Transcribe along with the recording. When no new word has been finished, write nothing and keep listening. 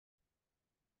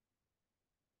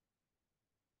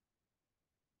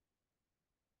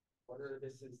Order.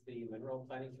 This is the Monroe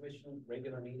Planning Commission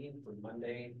regular meeting for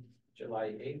Monday, July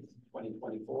 8th,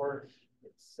 2024.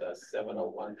 It's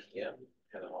 7:01 p.m.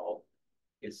 and I'll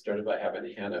get started by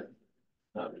having Hannah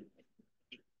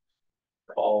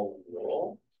call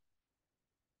roll.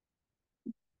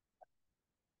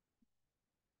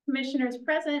 Commissioners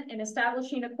present and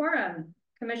establishing a quorum.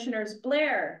 Commissioners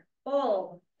Blair,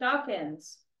 Bull,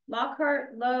 Dawkins,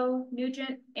 Lockhart, Lowe,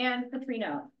 Nugent, and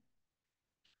Petrino.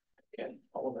 Okay,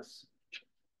 all of us.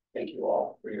 Thank you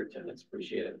all for your attendance.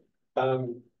 Appreciate it.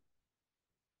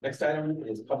 Next item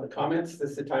is public comments.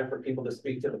 This is the time for people to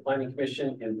speak to the Planning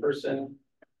Commission in person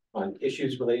on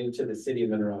issues related to the city of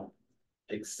Monroe,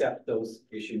 except those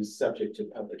issues subject to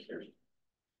public hearing.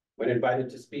 When invited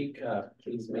to speak,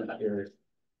 please make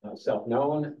yourself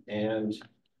known, and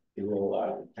we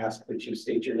will ask that you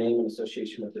state your name and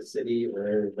association with the city or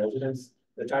area residents.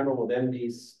 The timer will then be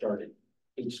started.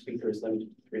 Each speaker is limited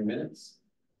to 3 minutes.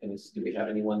 And do we have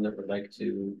anyone that would like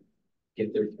to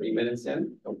get their 3 minutes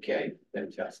in? Okay,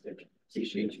 fantastic.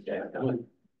 Appreciate you guys coming.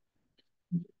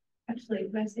 Actually,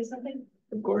 can I say something?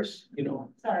 Of course, you know.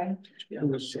 Sorry. Yeah.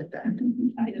 Who said that?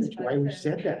 That's why we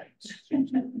said that.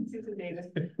 Susan Davis.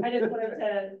 I just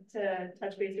wanted to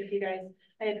touch base with you guys.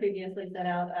 I had previously sent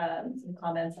out some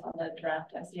comments on the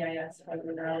draft SEIS for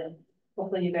Monroe.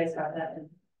 Hopefully you guys got that.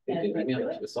 Email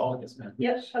it to us all, yes, ma'am.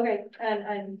 Yep. Okay. And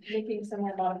I'm making some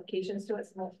more modifications to it,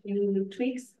 some new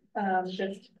tweaks,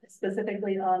 just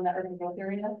specifically on the urban growth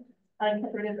area,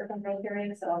 unincorporated urban growth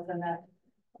area. So I'll send that.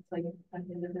 Like I'm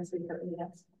in this week for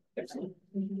next. Excellent.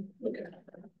 Okay.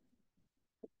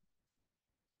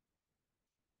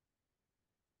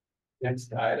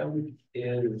 Next item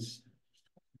is,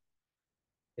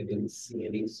 I didn't see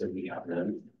any, so we have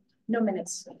none. No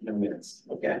minutes. No minutes.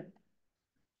 Okay.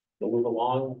 We'll move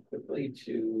along quickly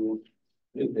to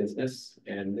new business,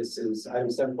 and this is item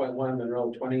 7.1,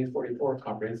 Monroe 2044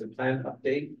 Comprehensive Plan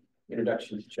Update,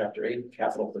 Introduction to Chapter 8,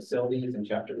 Capital Facilities, and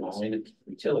Chapter 9,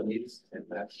 Utilities, and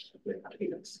that's with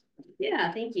Cadence.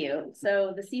 Yeah, thank you.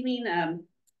 So this evening, I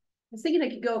was thinking I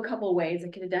could go a couple of ways. I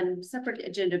could have done separate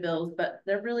agenda bills, but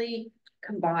they're really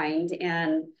combined,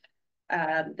 and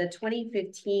the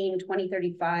 2015,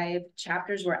 2035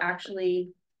 chapters were actually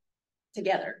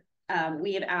together.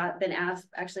 We have been asked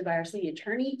actually by our city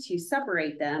attorney to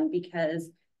separate them because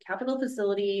capital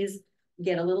facilities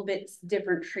get a little bit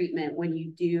different treatment when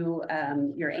you do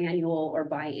your annual or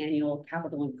biannual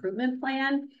capital improvement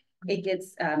plan. It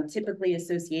gets typically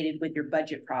associated with your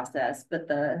budget process, but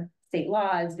the state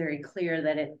law is very clear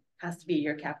that it has to be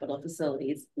your capital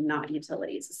facilities, not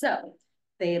utilities. So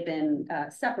they have been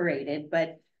separated,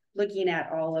 but looking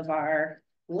at all of our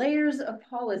layers of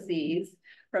policies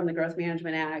from the Growth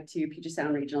Management Act to Puget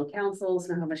Sound Regional Council,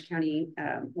 Snohomish County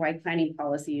wide planning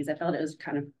policies, I felt it was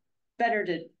kind of better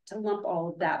to lump all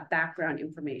of that background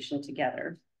information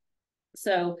together.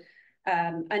 So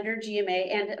under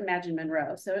GMA and Imagine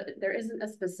Monroe, so there isn't a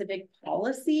specific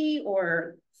policy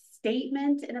or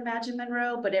statement in Imagine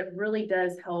Monroe, but it really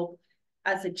does help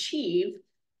us achieve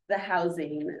the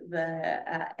housing,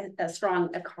 a strong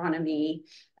economy.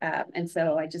 And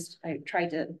so I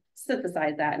tried to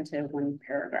synthesize that into one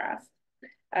paragraph.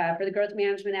 For the Growth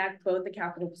Management Act, both the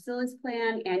Capital Facilities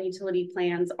Plan and utility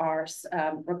plans are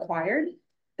required.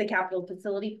 The Capital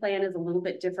Facility Plan is a little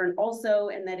bit different also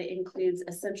in that it includes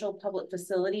essential public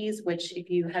facilities, which if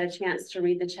you had a chance to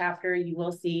read the chapter, you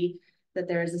will see that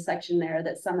there is a section there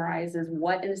that summarizes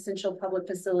what an essential public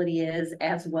facility is,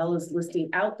 as well as listing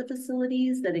out the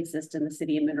facilities that exist in the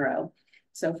city of Monroe.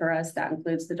 So for us, that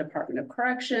includes the Department of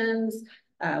Corrections.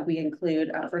 We include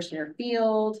First Air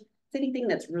Field, anything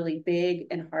that's really big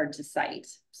and hard to cite.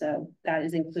 So that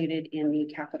is included in the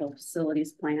Capital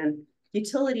Facilities Plan.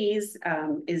 Utilities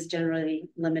is generally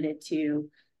limited to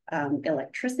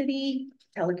electricity,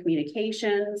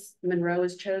 telecommunications. Monroe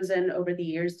has chosen over the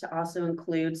years to also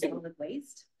include solid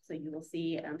waste. So you will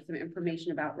see some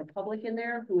information about Republic in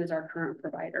there, who is our current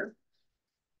provider.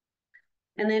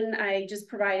 And then I just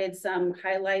provided some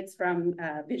highlights from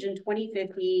Vision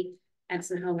 2050 and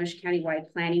Snohomish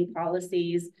County-wide planning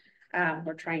policies.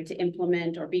 We're trying to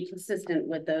implement or be consistent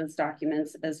with those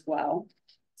documents as well.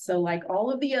 So like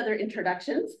all of the other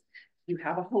introductions, you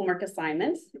have a homework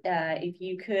assignment. If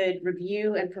you could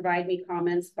review and provide me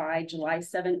comments by July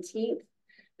 17th,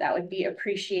 that would be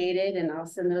appreciated. And I'll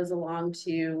send those along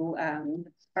to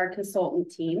our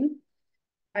consultant team.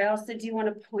 I also do want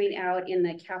to point out in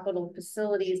the Capital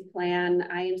Facilities Plan,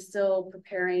 I am still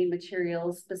preparing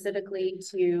materials specifically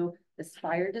to the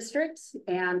Spire District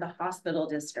and the Hospital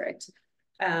District.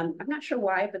 I'm not sure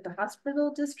why, but the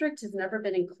hospital district has never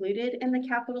been included in the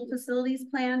capital facilities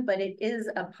plan, but it is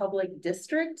a public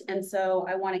district. And so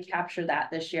I want to capture that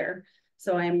this year.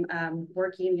 So I'm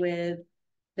working with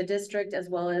the district as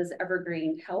well as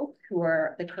Evergreen Health, who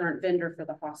are the current vendor for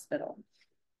the hospital.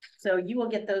 So you will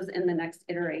get those in the next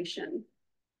iteration.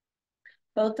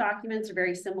 Both documents are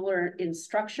very similar in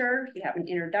structure. You have an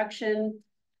introduction,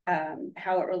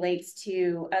 how it relates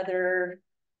to other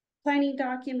planning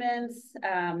documents.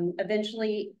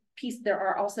 Eventually, there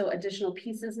are also additional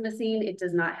pieces missing. It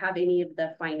does not have any of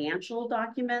the financial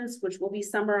documents, which will be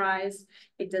summarized.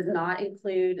 It does not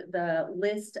include the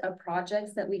list of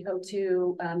projects that we hope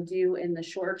to do in the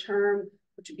short term,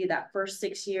 which would be that first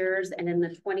 6 years and in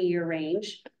the 20-year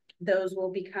range. Those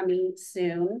will be coming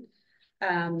soon.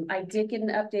 I did get an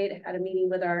update, had a meeting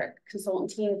with our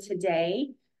consultant team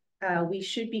today. We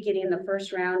should be getting the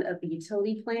first round of the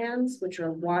utility plans, which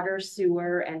are water,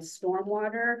 sewer, and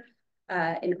stormwater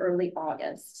in early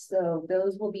August. So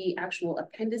those will be actual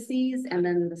appendices, and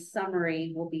then the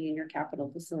summary will be in your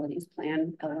capital facilities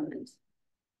plan element.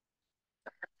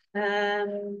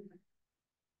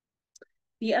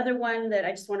 The other one that I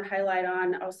just want to highlight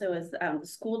on also is the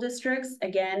school districts.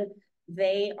 Again,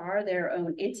 they are their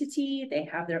own entity. They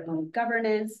have their own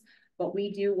governance, but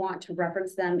we do want to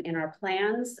reference them in our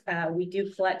plans. We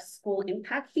do collect school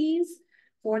impact fees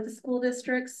for the school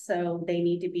districts, so they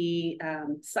need to be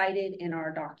cited in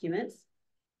our documents.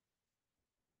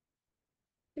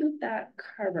 I think that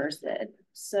covers it.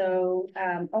 So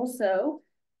also,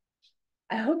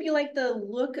 I hope you like the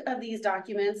look of these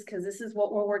documents because this is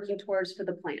what we're working towards for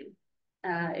the plan.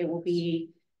 It will be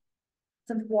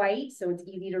some white, so it's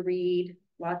easy to read,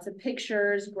 lots of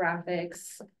pictures,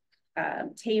 graphics,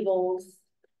 tables.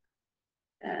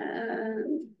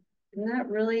 And that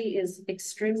really is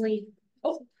extremely,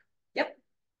 oh, yep.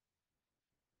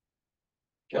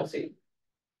 Kelsey.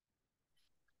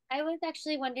 I was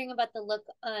actually wondering about the look.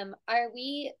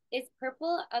 Is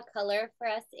purple a color for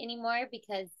us anymore?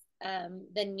 Because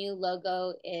the new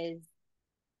logo is,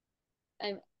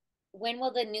 when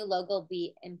will the new logo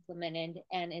be implemented,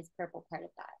 and is purple part of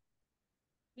that?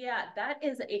 Yeah, that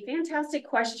is a fantastic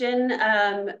question.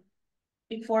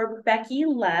 Before Becky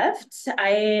left,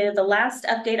 the last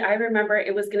update I remember,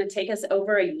 it was going to take us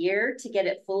over a year to get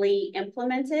it fully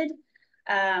implemented.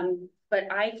 But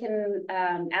I can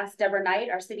ask Deborah Knight,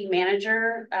 our city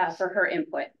manager, for her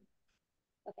input.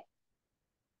 Okay.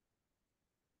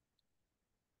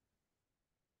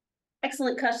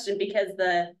 Excellent question, because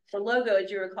the logo, as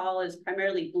you recall, is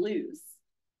primarily blues.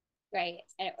 Right,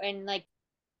 and like,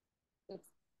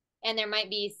 and there might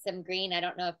be some green. I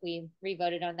don't know if we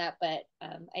re-voted on that, but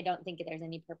I don't think there's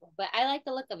any purple. But I like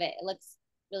the look of it. It looks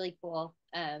really cool.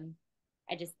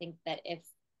 I just think that if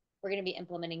we're going to be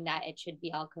implementing that, it should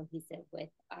be all cohesive with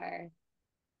our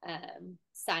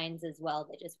signs as well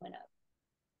that just went up.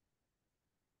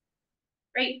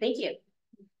 Great, thank you.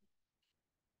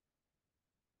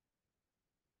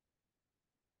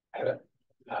 I have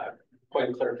a point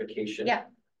of clarification. Yeah.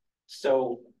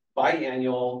 So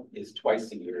biannual is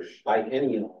twice a year.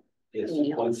 Biennial is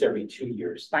once every 2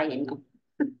 years. Biennial.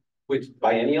 Which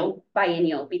biennial?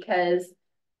 Biennial, because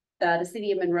the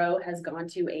city of Monroe has gone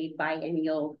to a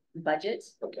biennial budget.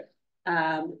 Okay.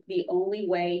 The only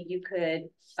way you could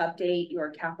update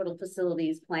your capital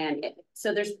facilities plan,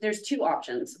 so there's two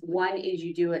options. One is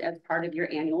you do it as part of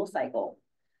your annual cycle.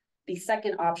 The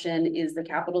second option is the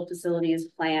capital facilities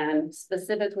plan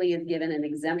specifically is given an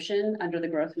exemption under the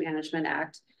Growth Management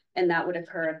Act, and that would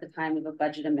occur at the time of a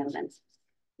budget amendment.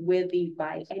 With the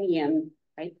biennium,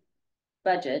 right,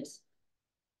 budget,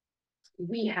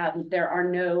 there are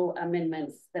no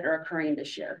amendments that are occurring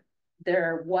this year.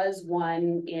 There was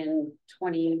one in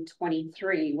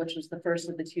 2023, which was the first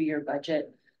of the 2-year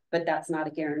budget, but that's not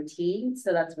a guarantee.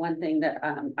 So that's one thing that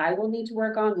I will need to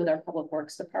work on with our Public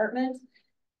Works Department.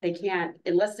 They can't,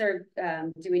 unless they're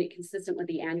doing it consistent with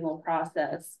the annual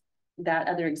process, that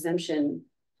other exemption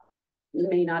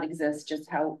may not exist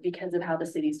because of how the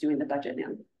city's doing the budget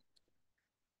now.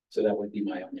 So that would be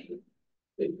my only,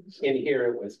 in here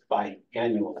it was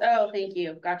biannual. Oh, thank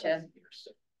you, gotcha.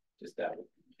 So just that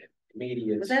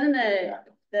immediate. Was that in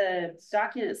the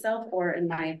document itself or in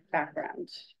my background?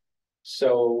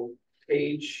 So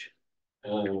page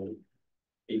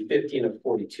 15 of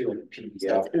 42 in the PDF.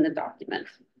 So it's in the document.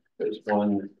 There's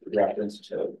one reference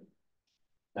to,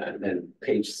 and then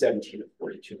page 17 of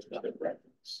 42 is another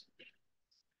reference.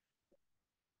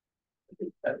 I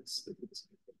think that's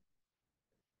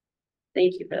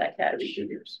Thank you for that catch. 2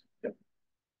 years. Yep.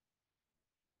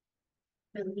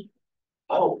 Melanie.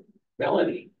 Oh,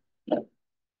 Melanie. Hello.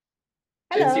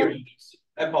 Jen's here.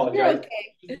 I You're apologize.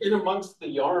 okay. In amongst the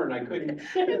yarn, I couldn't.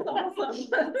 It's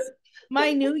awesome.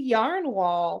 My new yarn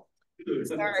wall. That's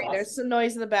Sorry, there's awesome. some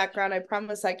noise in the background. I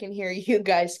promise I can hear you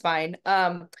guys fine.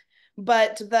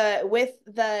 But with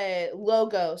the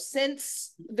logo,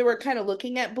 since they were kind of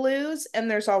looking at blues and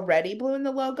there's already blue in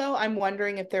the logo, I'm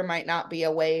wondering if there might not be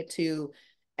a way to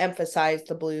emphasize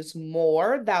the blues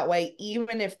more. That way,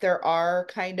 even if there are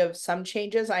kind of some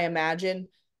changes, I imagine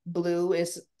blue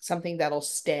is something that'll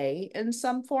stay in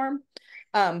some form.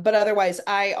 But otherwise,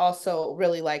 I also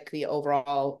really like the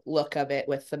overall look of it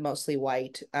with the mostly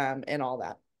white and all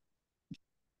that.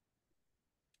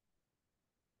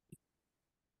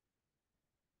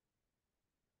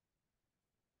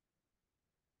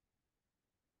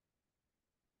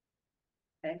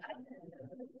 Okay.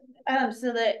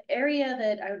 So the area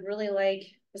that I would really like,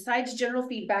 besides general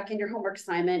feedback in your homework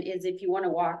assignment, is if you want to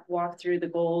walk through the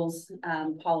goals,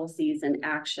 policies, and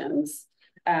actions.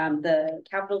 The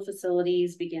capital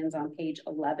facilities begins on page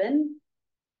 11.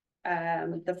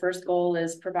 The first goal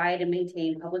is provide and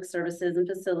maintain public services and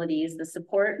facilities that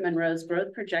support Monroe's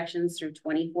growth projections through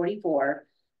 2044,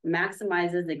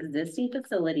 maximizes existing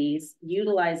facilities,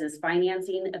 utilizes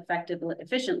financing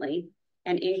efficiently,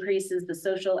 and increases the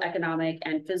social, economic,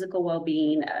 and physical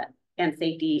well-being and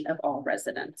safety of all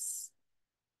residents.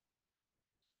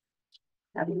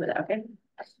 Happy with that, okay?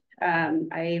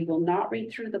 I will not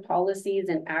read through the policies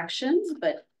and actions,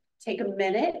 but take a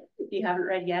minute if you haven't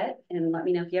read yet and let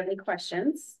me know if you have any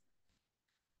questions.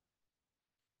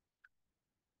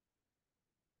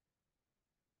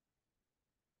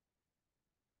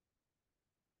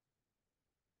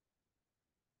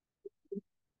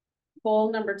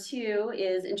 Goal number 2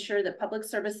 is ensure that public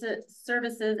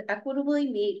services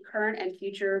equitably meet current and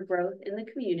future growth in the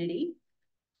community.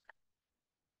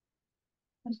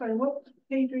 I'm sorry, what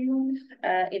page are you on?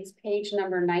 It's page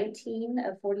number 19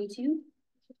 of 42.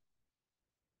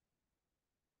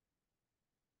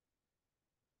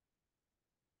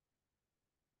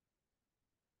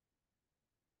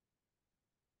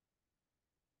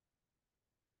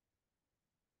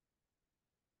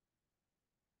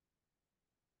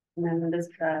 And then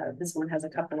this one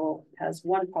has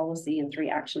one policy and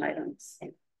 3 action items.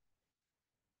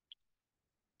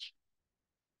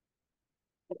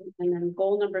 And then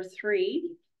goal number 3,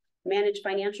 manage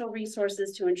financial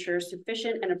resources to ensure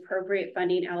sufficient and appropriate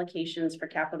funding allocations for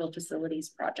capital facilities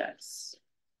projects.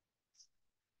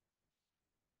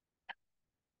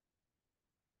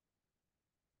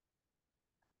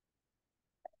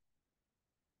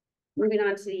 Moving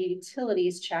on to the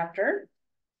utilities chapter.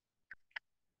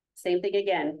 Same thing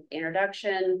again,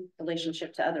 introduction,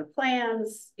 relationship to other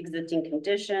plans, existing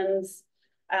conditions.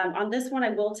 On this one, I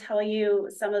will tell you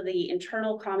some of the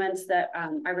internal comments that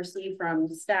I received from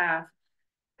staff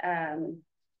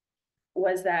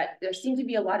was that there seemed to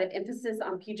be a lot of emphasis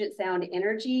on Puget Sound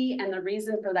energy. And the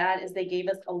reason for that is they gave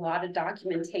us a lot of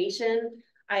documentation.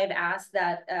 I have asked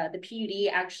that the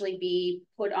PUD actually be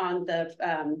put on the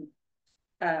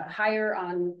higher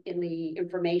on in the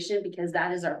information because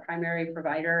that is our primary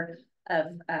provider of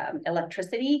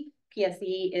electricity.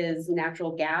 PSE is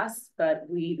natural gas, but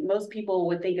most people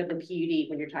would think of the PUD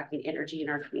when you're talking energy in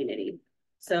our community.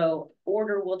 So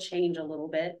order will change a little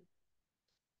bit.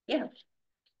 Yeah.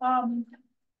 I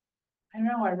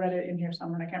know I read it in here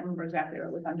somewhere, and I can't remember exactly what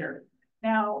it was under.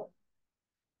 Now,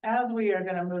 as we are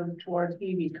gonna move towards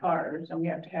EV cars and we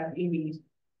have to have EV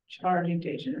charging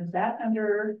stations, is that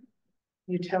under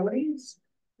utilities?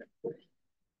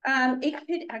 It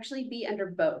could actually be under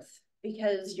both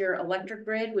because your electric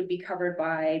grid would be covered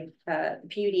by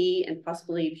PUD and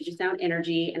possibly Puget Sound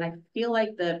Energy. And I feel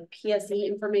like the PSE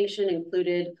information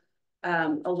included a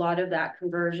lot of that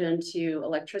conversion to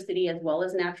electricity as well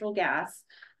as natural gas.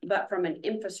 But from an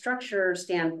infrastructure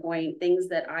standpoint, things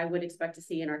that I would expect to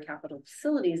see in our capital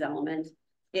facilities element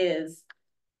is,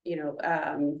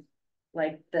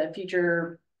 like the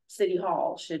future city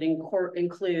hall should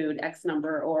include X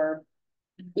number or,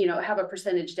 have a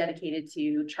percentage dedicated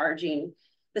to charging.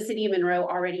 The city of Monroe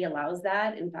already allows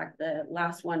that. In fact, the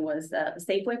last one was the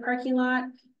Safeway parking lot.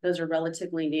 Those are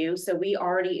relatively new. So we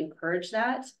already encourage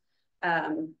that.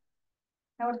 Now,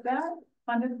 is that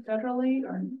funded federally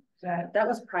or is that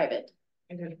was private?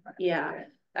 It is private. Yeah.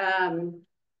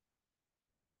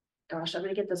 Gosh, I'm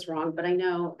gonna get this wrong, but I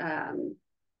know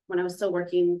when I was still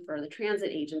working for the transit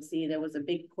agency, there was a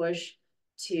big push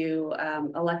to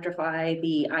electrify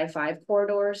the I-5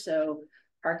 corridor. So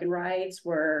park and rides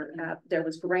were, there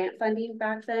was grant funding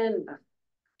back then,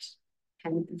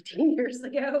 10, 15 years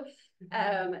ago.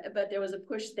 But there was a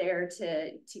push there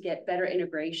to get better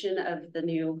integration of the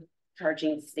new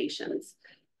charging stations.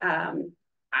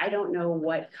 I don't know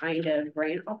what kind of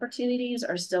grant opportunities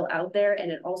are still out there,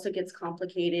 and it also gets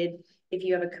complicated if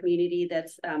you have a community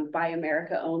that's Buy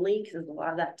America only, because a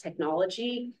lot of that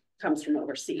technology comes from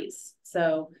overseas.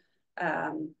 So,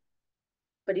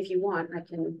 but if you want, I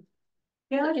can.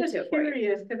 Yeah, I'm look just into it for you.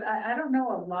 curious, because I don't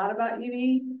know a lot about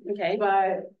EV, Okay.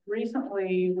 but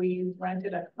recently we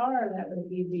rented a car that was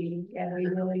EV and we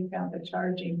really found the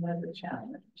charging was a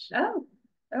challenge. Oh,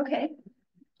 okay.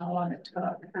 How long it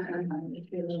took.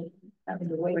 If you having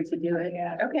to wait to do it.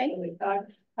 Yeah. Okay. Really thought,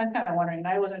 I'm kind of wondering,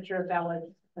 I wasn't sure if that was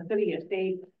a city, a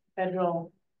state,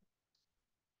 federal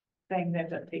thing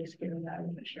that takes care of that. I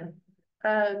wasn't sure.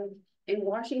 In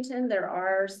Washington, there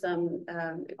are some,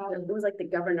 it was like the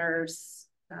governor's,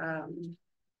 gosh,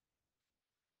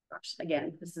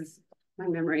 again, my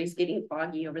memory is getting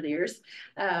foggy over the years.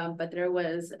 But there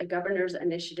was a governor's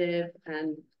initiative,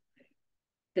 and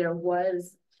there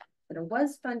was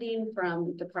funding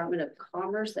from Department of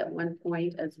Commerce at one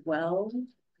point as well.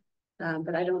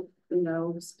 But I don't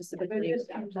know specifically. It just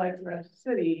seems like for a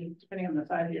city, depending on the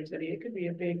size of your city, it could be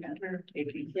a big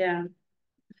undertaking. Yeah.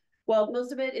 Well,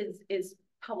 most of it is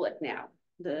public now.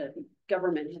 The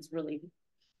government has really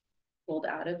pulled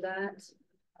out of that.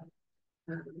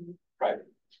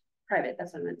 Private,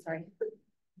 that's what I meant, sorry.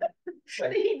 But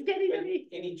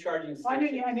any charging I knew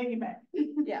station, you meant.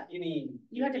 Yeah,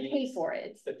 you have to pay for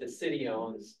it. that the city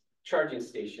owns, charging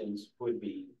stations would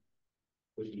be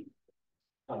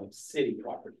city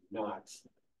property, not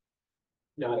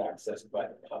accessed by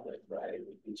the public, right? It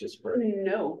would be just for.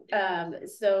 No,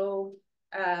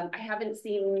 I haven't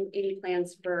seen any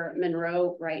plans for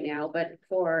Monroe right now, but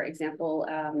for example,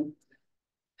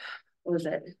 what was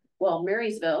it? Well,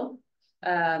 Marysville,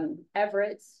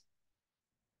 Everett's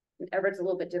a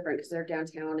little bit different because they're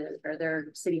downtown, or their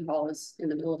city hall is in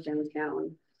the middle of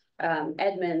downtown.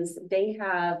 Edmonds, they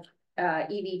have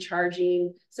EV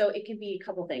charging, so it could be a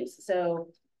couple things. So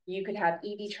you could have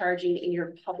EV charging in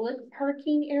your public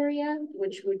parking area,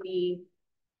 which would be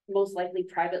most likely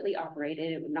privately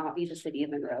operated. It would not be the city of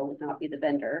Monroe, would not be the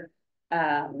vendor.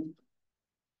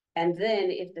 And then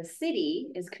if the city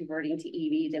is converting to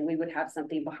EV, then we would have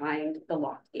something behind the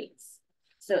locked gates.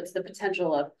 So it's the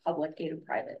potential of public and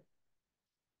private.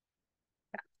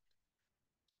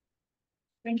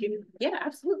 Thank you. Yeah,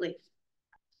 absolutely.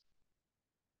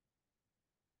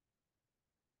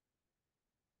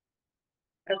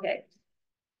 Okay.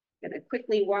 I'm gonna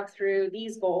quickly walk through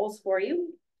these goals for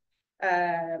you.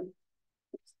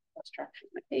 Lost track of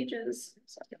my pages.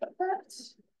 Sorry about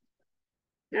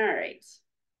that. All right.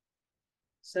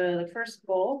 So the first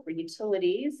goal for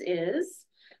utilities is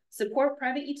support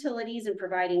private utilities in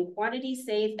providing quantity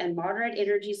safe and moderate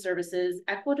energy services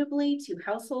equitably to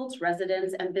households,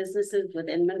 residents, and businesses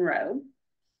within Monroe.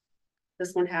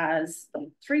 This one has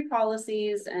 3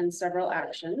 policies and several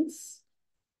actions.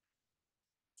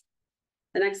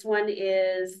 The next one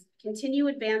is continue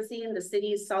advancing the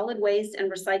city's solid waste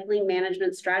and recycling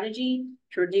management strategy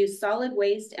to reduce solid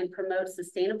waste and promote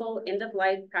sustainable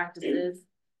end-of-life practices,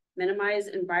 minimize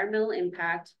environmental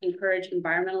impact, encourage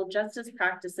environmental justice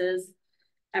practices,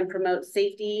 and promote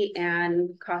safety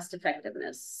and cost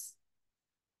effectiveness.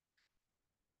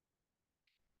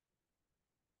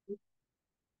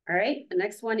 All right, the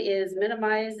next one is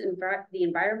minimize the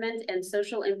environment and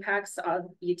social impacts of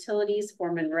utilities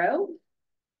for Monroe.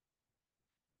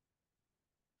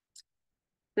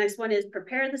 Next one is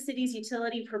prepare the city's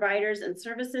utility providers and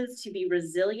services to be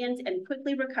resilient and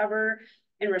quickly recover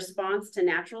in response to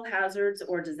natural hazards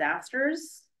or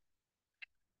disasters.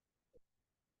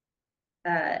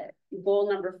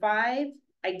 Goal number 5,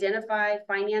 identify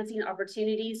financing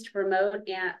opportunities to promote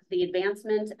the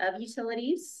advancement of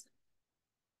utilities.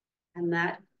 And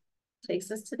that takes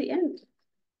us to the end.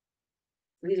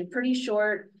 These are pretty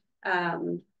short.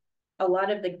 A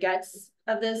lot of the guts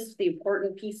of this, the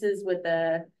important pieces with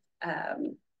the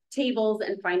tables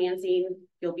and financing,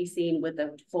 you'll be seeing with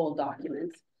the full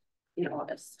document in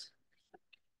August.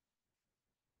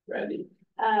 Randy?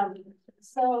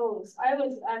 So I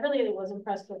really was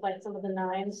impressed with like some of the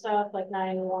 9 stuff, like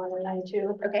 9.1 and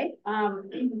 9.2. Okay.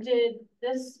 Did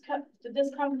this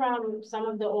come from some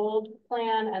of the old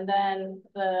plan and then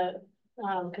the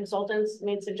consultants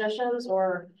made suggestions,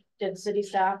 or did city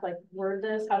staff like word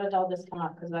this? How did all this come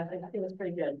up? Because I think it was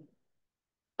pretty good.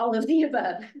 All of the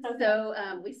above. Okay. So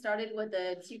we started with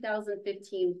the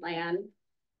 2015 plan.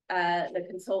 The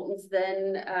consultants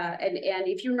then, and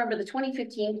if you remember the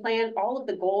 2015 plan, all of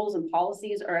the goals and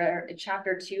policies are in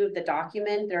chapter 2 of the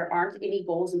document. There aren't any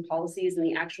goals and policies in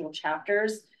the actual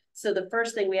chapters. So the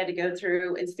first thing we had to go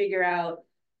through is figure out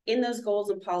in those goals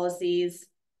and policies,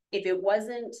 if it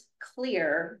wasn't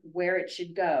clear where it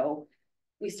should go,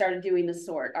 we started doing the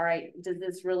sort. All right, does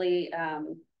this really,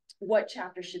 what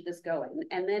chapter should this go in?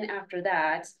 And then after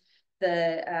that,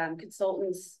 the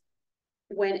consultants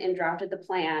went and drafted the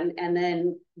plan, and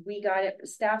then we got it,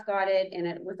 staff got it, and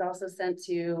it was also sent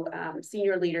to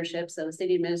senior leadership, so the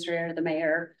city administrator, the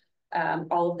mayor,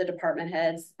 all of the department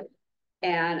heads.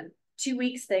 And 2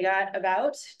 weeks they got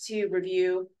about to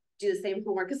review, do the same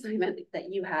homework assignment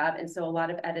that you have, and so a lot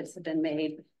of edits have been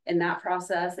made in that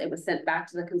process. It was sent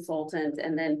back to the consultant,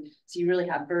 and then so you really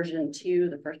have version 2,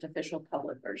 the first official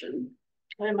public version.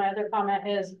 And my other comment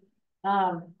is,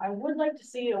 I would like to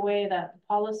see a way that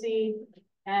policy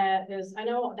is, I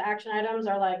know the action items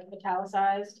are like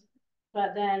italicized,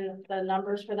 but then the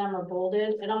numbers for them are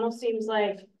bolded. It almost seems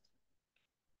like,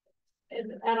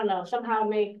 I don't know, somehow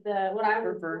make what I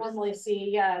would normally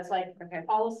see, yeah, it's like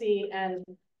policy and,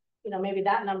 you know, maybe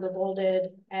that number bolded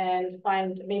and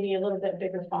find maybe a little bit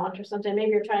bigger font or something.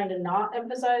 Maybe you're trying to not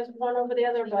emphasize one over the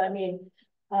other, but I mean,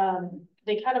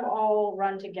 they kind of all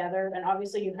run together, and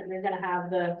obviously you're going to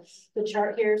have the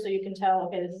chart here, so you can tell,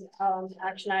 okay, this is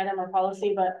action item or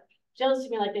policy, but it feels to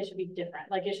me like they should be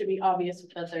different. Like it should be obvious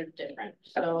that they're different.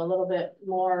 So a little bit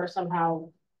more somehow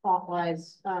font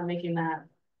wise, making that,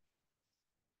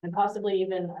 and possibly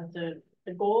even at the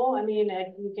goal. I mean,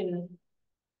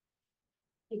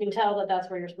 you can tell that that's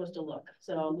where you're supposed to look.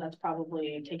 So that's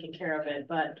probably taking care of it,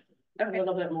 but a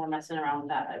little bit more messing around with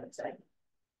that, I would say.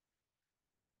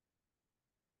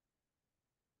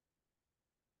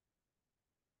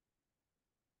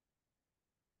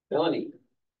 Melanie.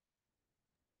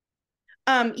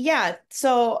 Yeah,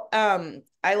 so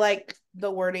I like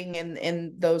the wording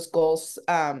in those goals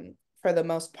for the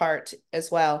most part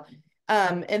as well.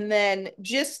 And then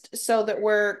just so that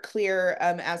we're clear,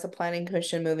 as a planning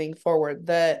commission moving forward,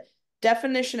 the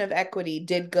definition of equity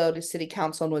did go to city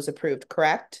council and was approved,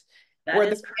 correct?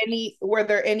 Were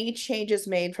there any changes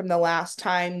made from the last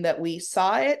time that we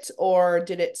saw it, or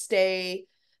did it stay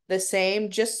the same,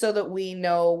 just so that we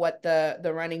know what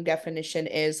the running definition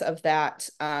is of that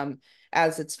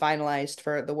as it's finalized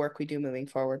for the work we do moving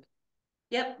forward?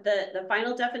 Yep, the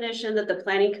final definition that the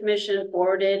planning commission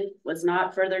forwarded was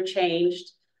not further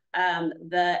changed.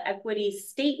 The equity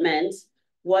statement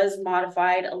was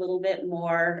modified a little bit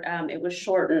more. It was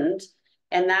shortened,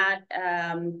 and that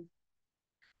I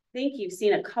think you've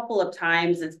seen a couple of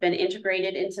times it's been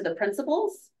integrated into the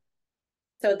principles.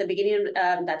 So at the beginning,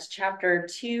 that's chapter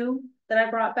 2 that I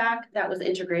brought back, that was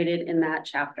integrated in that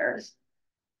chapter.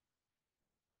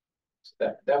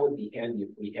 So that would be handy if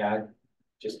we had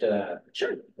just a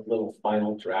little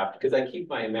final draft, because I keep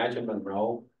my Imagine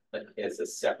Monroe like as a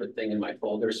separate thing in my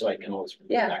folder, so I can always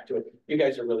refer back to it. You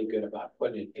guys are really good about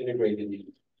putting it integrated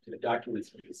into the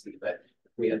documents we can see, but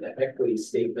if we have the equity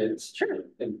statements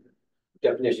and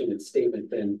definition and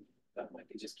statement, then I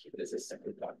could just keep it as a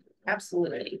separate document.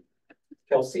 Absolutely.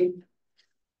 Kelsey?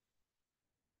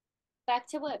 Back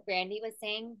to what Brandy was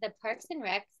saying, the Parks and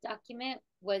Recs document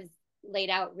was laid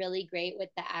out really great with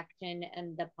the action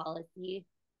and the policy,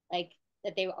 like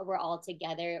that they were all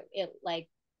together. It like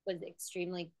was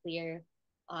extremely clear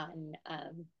on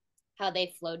how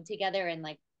they flowed together and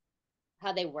like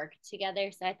how they worked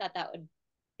together. So I thought that would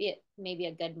be maybe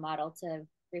a good model to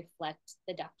reflect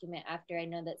the document after. I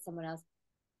know that someone else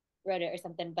wrote it or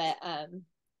something, but I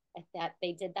thought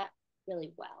they did that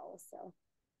really well. So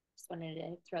just wanted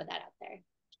to throw that out there.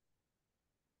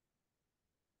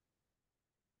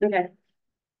 Okay.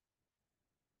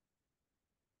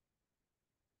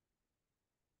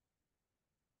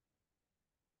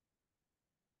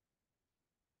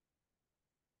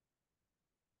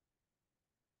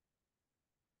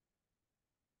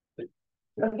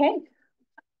 Okay.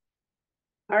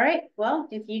 All right, well,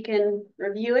 if you can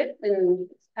review it and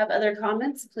have other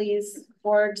comments, please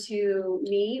forward to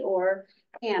me or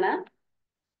Hannah.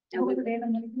 And we, the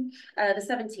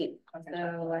 17th. Okay.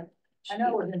 So I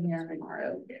know it was in here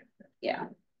tomorrow. Yeah.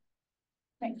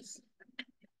 Thanks.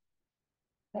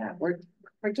 Yeah, we're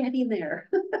getting there.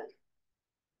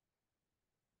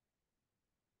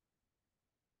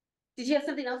 Did you have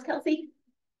something else, Kelsey?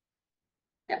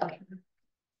 Yeah, okay.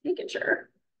 Making sure.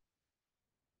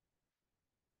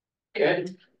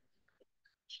 Good.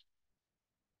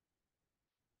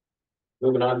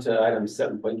 Moving on to item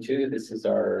 7.2, this is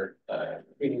our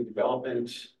community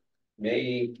development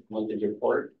May monthly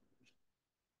report.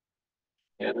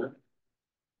 Hannah?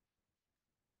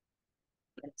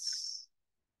 Yes.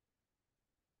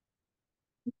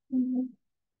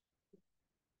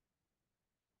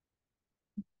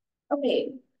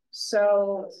 Okay,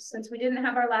 so since we didn't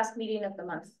have our last meeting of the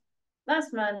month,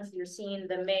 last month, you're seeing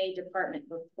the May department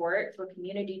report for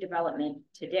community development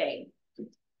today.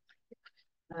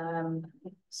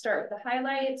 Start with the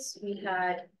highlights. We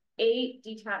had 8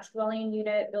 detached dwelling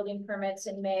unit building permits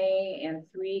in May and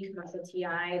 3 commercial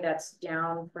TI. That's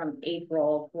down from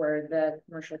April for the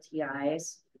commercial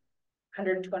TIs.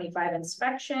 125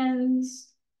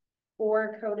 inspections,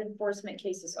 4 code enforcement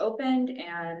cases opened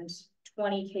and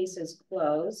 20 cases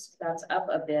closed. That's up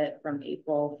a bit from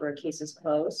April for cases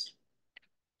closed.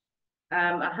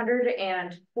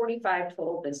 145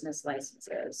 total business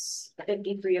licenses.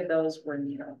 53 of those were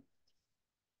new.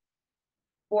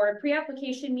 For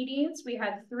pre-application meetings, we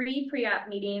had 3 pre-app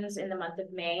meetings in the month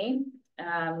of May.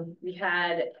 We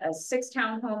had 6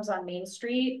 townhomes on Main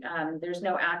Street. There's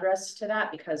no address to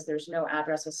that because there's no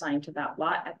address assigned to that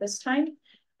lot at this time.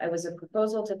 It was a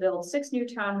proposal to build 6 new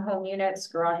townhome units,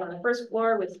 garage on the first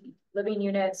floor with living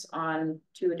units on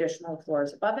 2 additional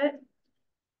floors above it.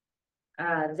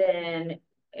 Then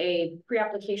a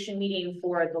pre-application meeting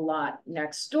for the lot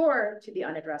next door to the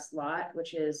unaddressed lot,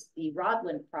 which is the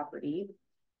Rodland property.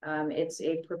 It's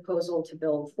a proposal to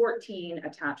build 14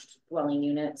 attached dwelling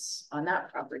units on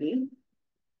that property.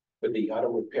 Would the auto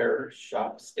repair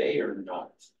shop stay or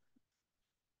not?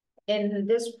 In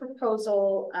this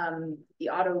proposal, the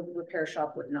auto repair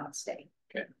shop would not stay.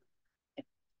 Okay.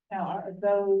 Now, are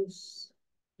those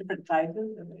different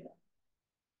sizes?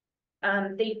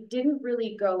 They didn't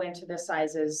really go into the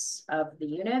sizes of the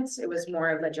units. It was more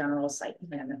of a general site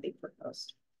plan that they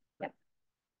proposed. Yeah.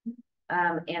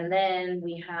 And then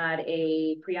we had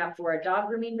a pre-app for a dog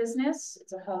grooming business.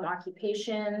 It's a home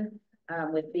occupation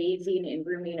with bathing and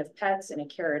grooming of pets in a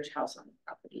carriage house on the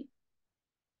property.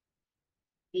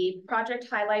 The project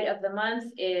highlight of the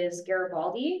month is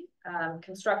Garibaldi.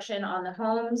 Construction on the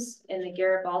homes in the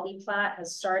Garibaldi plat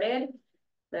has started.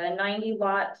 The 90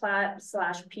 lot plat /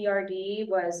 PRD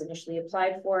was initially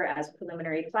applied for as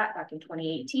preliminary plat back in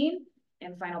 2018,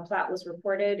 and final plat was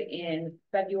reported in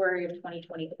February of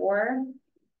 2024.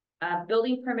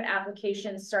 Building permit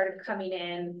applications started coming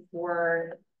in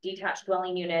for detached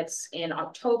dwelling units in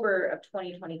October of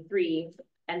 2023,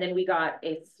 and then we got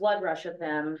a flood rush of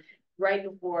them right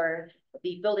before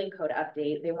the building code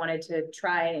update. They wanted to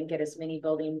try and get as many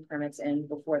building permits in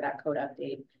before that code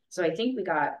update. So I think we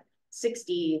got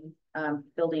 60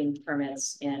 building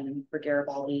permits in for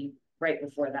Garibaldi right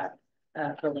before that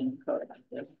building code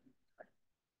update.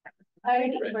 I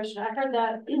had a question. I heard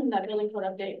that that building code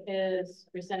update is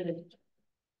rescinded.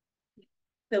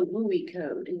 The WUI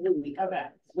code, Okay.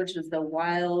 which is the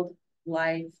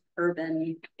wildlife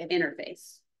urban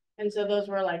interface. And so those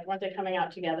were like, weren't they coming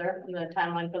out together? And the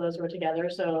timeline for those were together.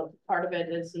 So part of it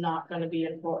is not going to be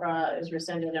is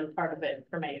rescinded and part of it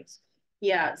remains.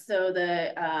 Yeah, so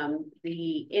the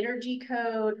energy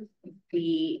code,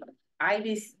 the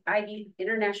IB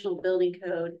International Building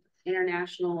Code,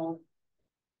 International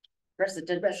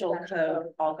Residential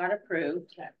Code all got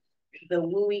approved. Okay. The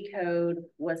WUI code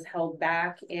was held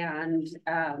back, and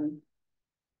trying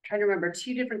to remember,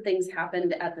 2 different things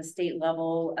happened at the state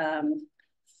level.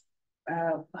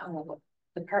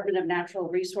 Department of Natural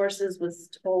Resources was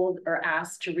told or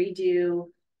asked to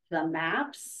redo the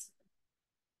maps.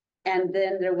 And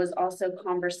then there was also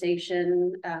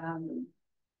conversation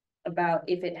about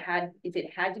if it had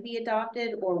to be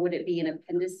adopted, or would it be in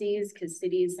appendices, because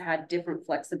cities had different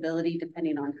flexibility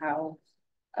depending on how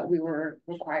we were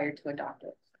required to adopt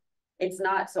it. It's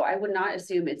not, so I would not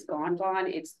assume it's gone,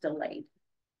 it's delayed.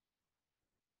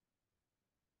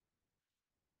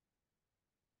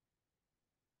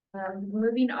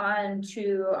 Moving on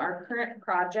to our current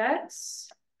projects.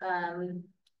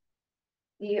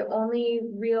 The only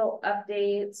real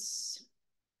updates,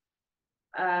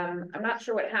 I'm not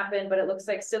sure what happened, but it looks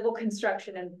like civil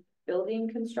construction and building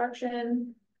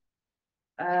construction.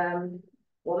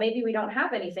 Well, maybe we don't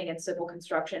have anything in civil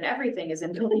construction. Everything is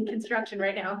in building construction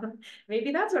right now.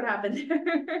 Maybe that's what happened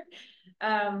there.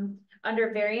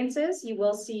 Under variances, you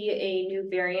will see a new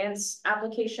variance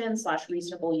application /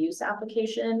 reasonable use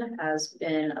application has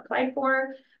been applied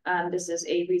for. This is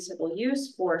a reasonable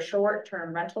use for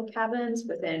short-term rental cabins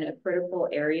within a critical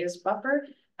areas buffer.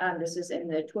 This is in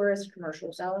the tourist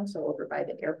commercial zone, so over by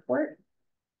the airport.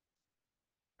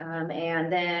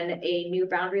 And then a new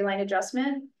boundary line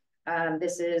adjustment.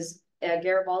 This is a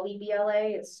Garibaldi BLA.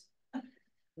 It's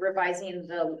revising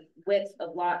the width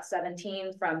of lot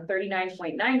 17 from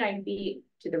 39.99 feet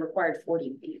to the required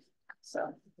 40 feet.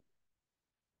 So.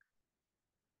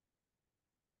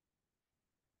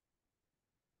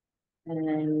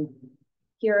 And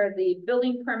here are the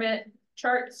building permit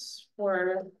charts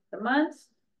for the month.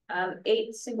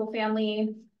 8 single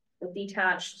family with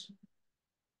detached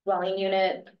dwelling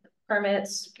unit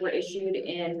permits were issued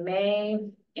in May,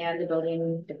 and the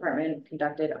building department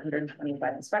conducted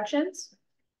 125 inspections.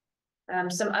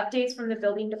 Some updates from the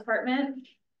building department.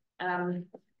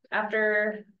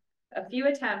 After a few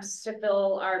attempts to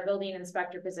fill our building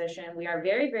inspector position, we are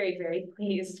very, very, very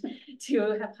pleased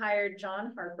to have hired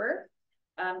John Harper.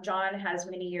 John has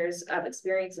many years of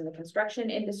experience in the construction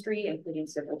industry, including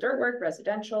civil dirt work,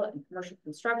 residential and commercial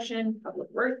construction, public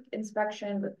work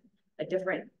inspection with a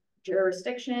different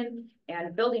jurisdiction,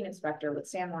 and building inspector with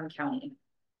San Juan County.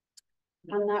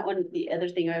 On that one, the other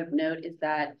thing I would note is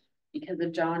that because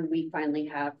of John, we finally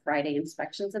have Friday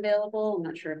inspections available. I'm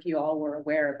not sure if you all were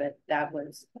aware, but that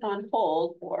was put on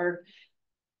hold for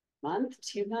a month,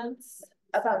 2 months.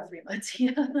 About 3 months,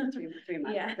 yeah. three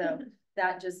months. Yeah. So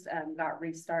that just got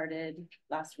restarted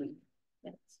last week.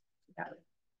 Yes, got it.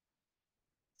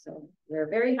 So we're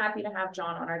very happy to have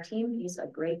John on our team. He's a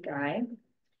great guy.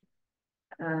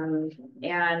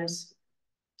 And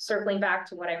circling back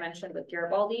to what I mentioned with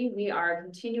Garibaldi, we are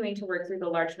continuing to work through the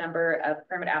large number of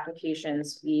permit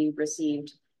applications we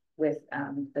received with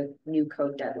the new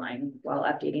code deadline while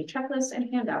updating checklists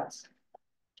and handouts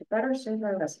to better serve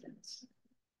our residents.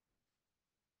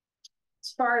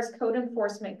 As far as code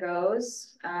enforcement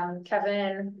goes,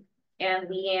 Kevin and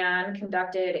Leanne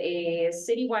conducted a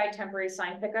citywide temporary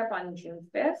sign pickup on June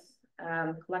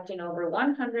 5th, collecting over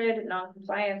 100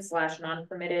 non-compliant /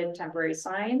 non-permitted temporary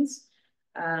signs.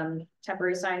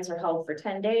 Temporary signs are held for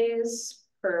 10 days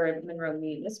per Monroe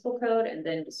Municipal Code and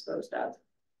then disposed of.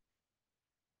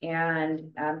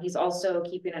 And he's also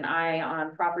keeping an eye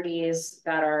on properties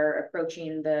that are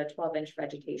approaching the 12-inch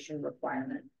vegetation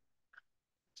requirement.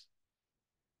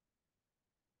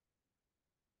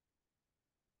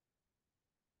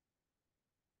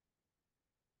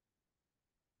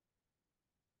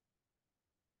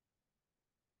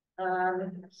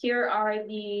 Here are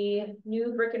the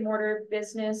new brick and mortar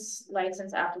business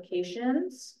license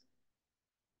applications.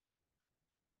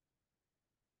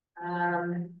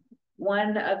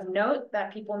 One of note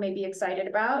that people may be excited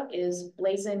about is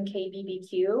Blazin'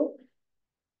 KBBQ.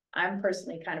 I'm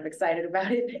personally kind of excited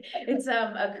about it. It's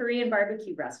a Korean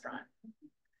barbecue restaurant.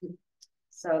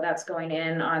 So that's going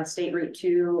in on State Route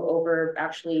 2 over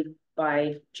actually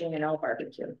by J&L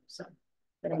Barbecue. So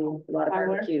gonna be a lot of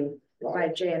barbecue. By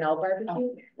J&L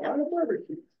Barbecue. A lot of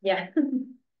barbecue. Yeah.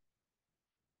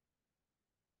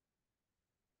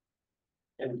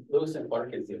 And Lewis and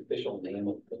Clark is the official name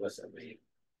of Lewis and Maynard.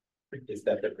 Is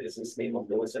that the business name of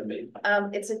Lewis and Maynard?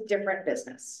 It's a different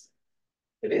business.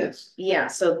 It is. Yeah,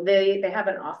 so they have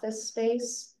an office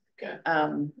space. Okay.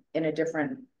 In a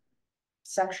different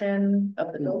section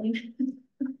of the building.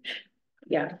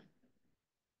 Yeah.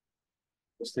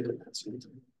 Let's think of that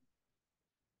sometime.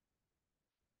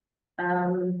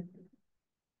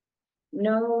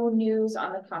 No news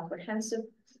on the comprehensive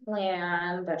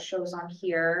plan that shows on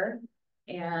here.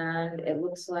 And it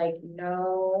looks like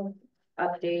no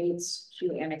updates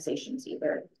to annexations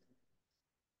either.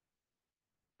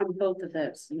 On both of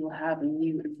those, you will have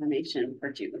new information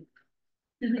for June.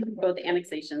 Both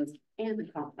annexations and the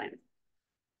comp plan.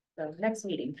 So next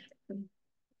meeting.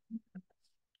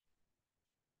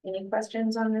 Any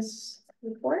questions on this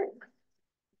report?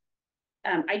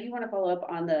 I do want to follow up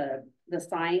on the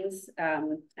signs.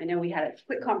 I know we had a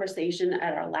quick conversation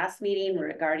at our last meeting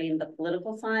regarding the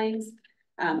political signs.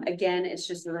 Again, it's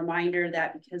just a reminder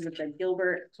that because of the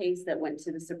Gilbert case that went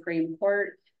to the Supreme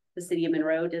Court, the city of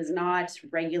Monroe does not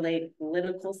regulate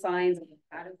political signs as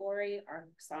a category. Our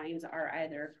signs are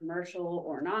either commercial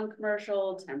or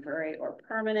non-commercial, temporary or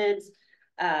permanent.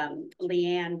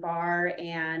 Leanne Barr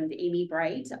and Amy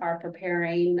Bright are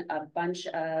preparing a bunch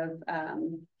of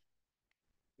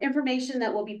information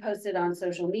that will be posted on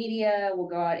social media. Will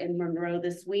go out in Monroe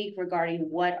this week regarding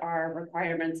what our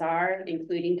requirements are,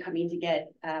 including coming to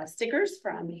get stickers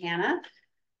from Hannah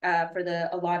for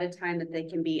the allotted time that they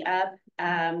can be up.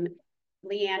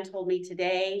 Leanne told me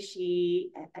today she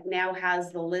now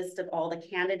has the list of all the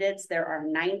candidates. There are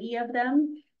 90 of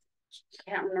them.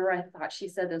 Can't remember, I thought she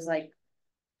said there's like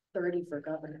 30 for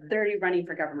governor. 30 running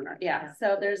for governor. Yeah.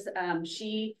 So there's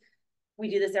we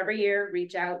do this every year,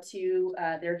 reach out to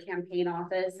their campaign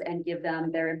office and give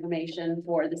them their information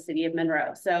for the city of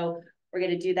Monroe. So we're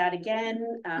going to do that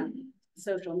again,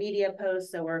 social media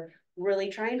posts. So we're really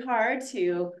trying hard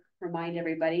to remind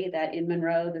everybody that in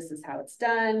Monroe, this is how it's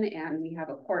done. And we have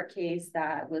a court case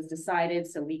that was decided,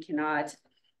 so we cannot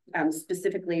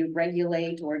specifically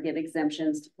regulate or give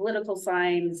exemptions to political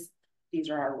signs. These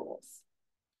are our rules.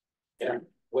 Yeah,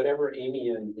 whatever Amy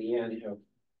and Leanne have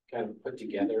kind of put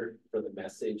together for the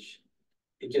message,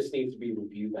 it just needs to be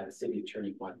reviewed by the city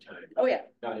attorney one time. Oh yeah.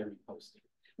 Not every posting.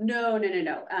 No.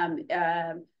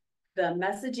 The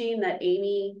messaging that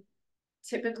Amy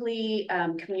typically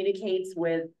communicates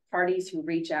with parties who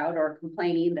reach out or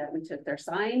complaining that we took their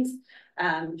signs,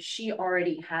 she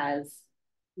already has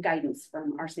guidance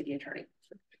from our city attorney.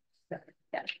 So,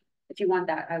 yeah, if you want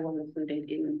that, I will include it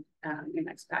in your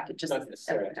next package. Just not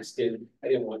necessarily, I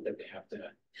didn't want them to have to.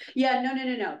 Yeah,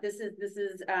 no. This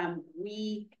is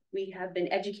we have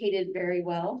been educated very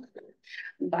well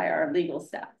by our legal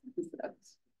staff. So.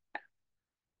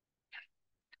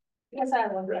 Yes, I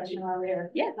have one question over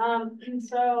here. Yeah.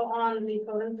 So on the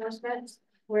code enforcement,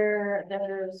 where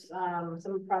there's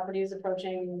some properties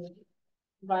approaching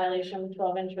violation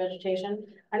 12-inch vegetation.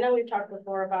 I know we've talked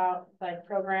before about like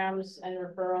programs and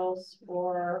referrals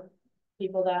for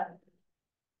people that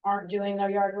aren't doing their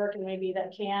yard work and maybe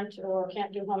that can't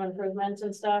do home improvements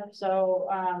and stuff. So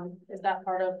is that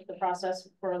part of the process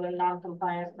for the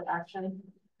non-compliant action?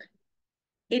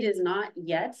 It is not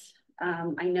yet.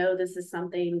 I know this is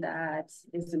something that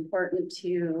is important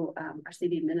to our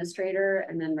city administrator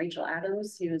and then Rachel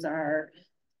Adams, who's our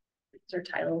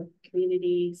Tourtellot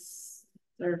community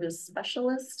service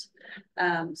specialist.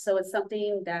 So it's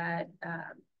something that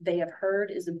they have heard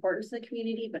is important to the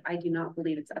community, but I do not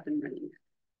believe it's up and running.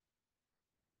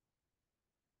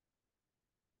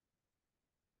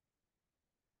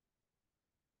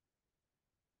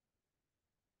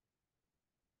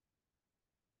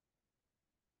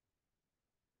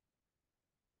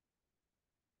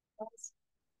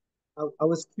 I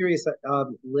was curious,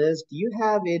 Liz, do you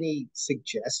have any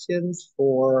suggestions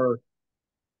for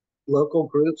local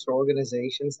groups or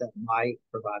organizations that might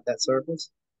provide that service?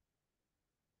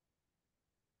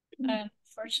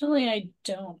 Unfortunately, I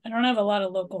don't. I don't have a lot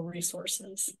of local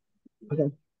resources. Okay.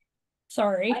 I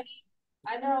Sorry.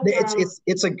 know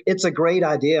it's a great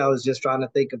idea. I was just trying to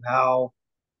think of how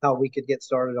we could get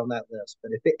started on that list.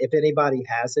 But if anybody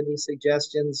has any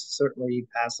suggestions, certainly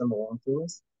pass them along to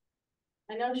us.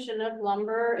 I know Chinook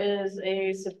Lumber is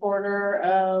a supporter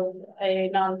of a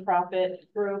nonprofit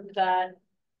group that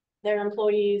their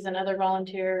employees and other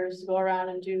volunteers go around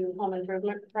and do home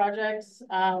improvement projects.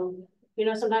 You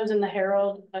know, sometimes in the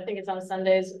Herald, I think it's on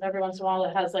Sundays, every once in a while,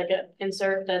 it has like an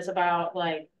insert that's about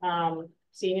like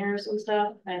seniors and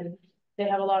stuff. And they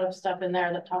have a lot of stuff in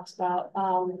there that talks about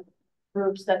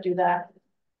groups that do that.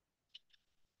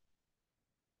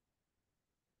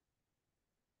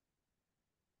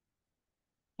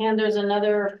 And there's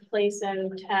another place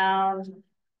in town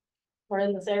or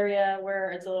in this area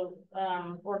where it's a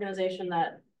organization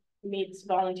that meets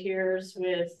volunteers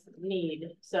with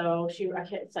need. So I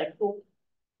can't, it's like Hope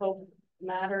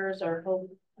Matters or Hope,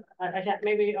 I can't,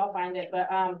 maybe I'll find it,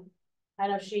 but I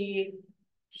know she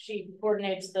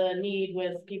coordinates the need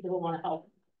with people who want to help.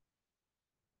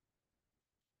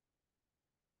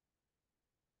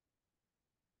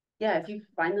 Yeah, if you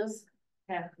find those,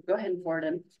 yeah, go ahead and forward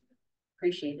them.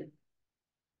 Appreciate it.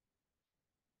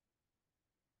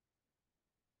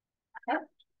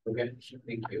 Okay,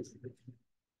 thank you.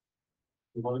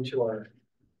 Move on to our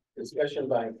discussion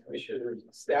by commissioner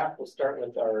staff. We'll start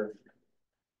with our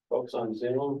folks on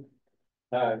Zoom.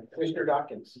 Commissioner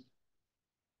Dawkins.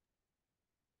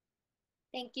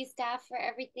 Thank you, staff, for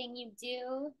everything you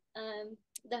do.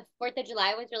 The 4th of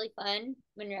July was really fun.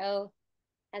 Monroe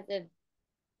has a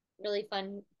really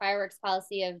fun fireworks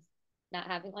policy of not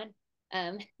having one.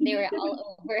 They were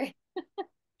all over.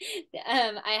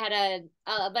 I had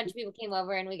a bunch of people came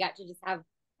over and we got to just have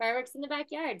fireworks in the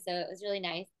backyard. So it was really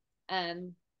nice.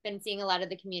 Been seeing a lot of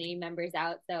the community members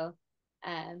out. So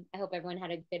I hope everyone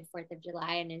had a good 4th of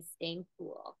July and is staying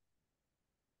cool.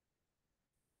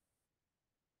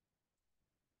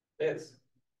 Liz.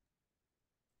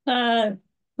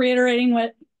 Reiterating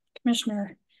what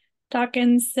Commissioner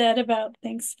Dawkins said about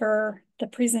thanks for the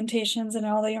presentations and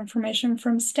all the information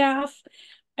from staff.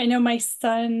 I know my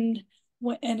son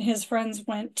and his friends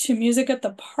went to music at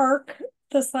the park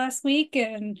this last week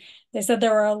and they said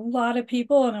there were a lot of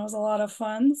people and it was a lot of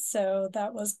fun. So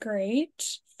that was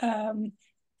great.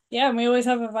 Yeah, and we always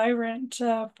have a vibrant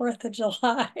 4th of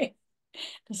July,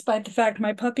 despite the fact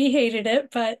my puppy hated it,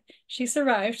 but she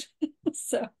survived.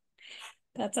 So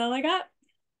that's all I got.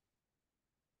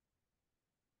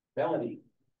 Melanie.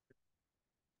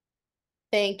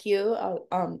 Thank you.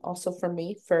 Also for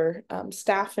me for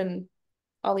staff and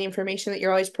all the information that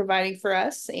you're always providing for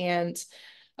us. And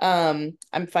I'm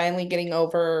finally getting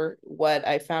over what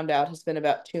I found out has been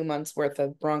about 2 months worth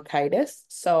of bronchitis.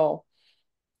 So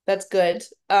that's good.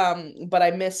 But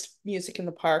I missed music in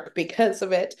the park because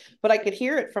of it, but I could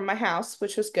hear it from my house,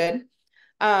 which was good.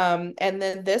 And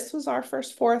then this was our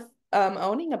first 4th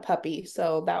owning a puppy.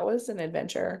 So that was an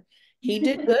adventure. He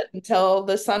did good until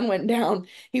the sun went down.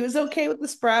 He was okay with the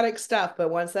sporadic stuff,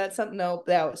 but once that something, no,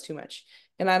 that was too much.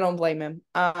 and I don't blame him.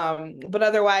 But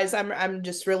otherwise, I'm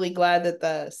just really glad that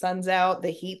the sun's out, the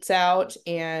heat's out,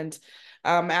 and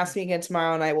ask me again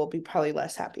tomorrow, and I will be probably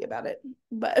less happy about it.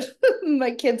 But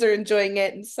my kids are enjoying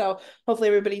it, and so hopefully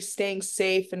everybody's staying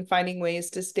safe and finding ways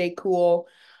to stay cool.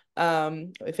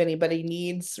 If anybody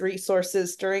needs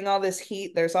resources during all this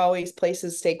heat, there's always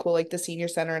places to stay cool, like the senior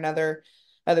center and other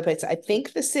places. I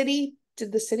think the city,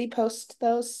 did the city post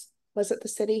those? Was it the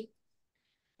city?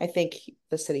 I think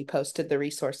the city posted the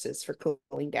resources for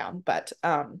cooling down, but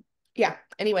yeah,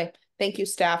 anyway, thank you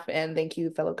staff and thank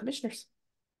you fellow commissioners.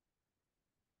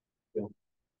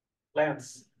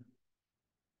 Lance.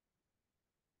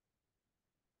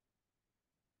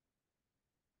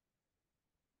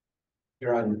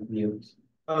 You're on mute.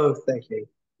 Oh, thank you.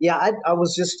 Yeah, I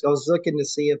was looking to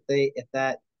see if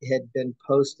that had been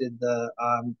posted, the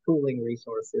cooling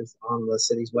resources on the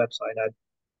city's website.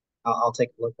 I'll take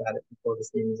a look at it before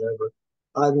this meeting's over.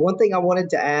 The one thing I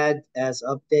wanted to add as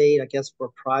update, I guess,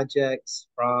 for projects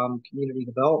from community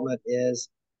development is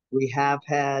we have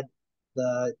had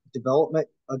the development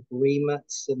agreement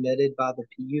submitted by the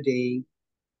PUD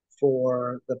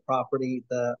for the property,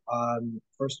 the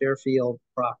First Airfield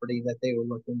property that they were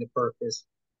looking to purchase.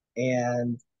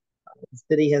 And the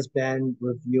city has been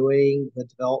reviewing the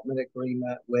development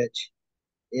agreement, which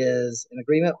is an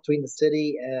agreement between the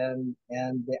city and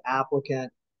the applicant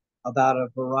about a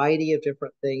variety of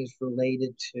different things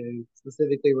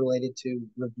specifically related to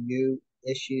review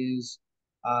issues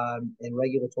and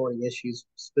regulatory issues,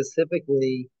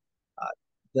 specifically uh,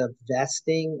 the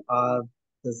vesting of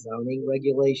the zoning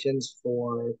regulations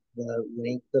for the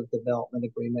length of development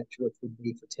agreement, which would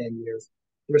be for 10 years.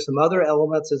 There's some other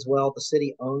elements as well. The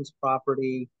city owns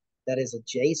property that is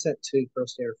adjacent to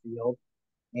First Airfield,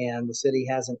 and the city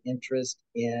has an interest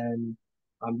in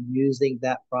using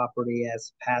that property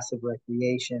as passive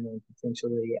recreation and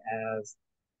potentially as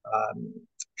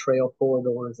trail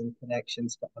corridors and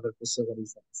connections to other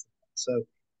facilities. So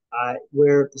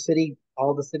where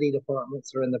all the city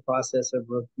departments are in the process of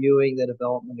reviewing the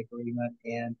development agreement,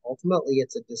 and ultimately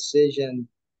it's a decision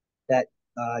that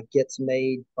gets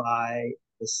made by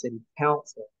the city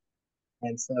council.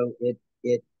 And so it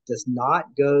does not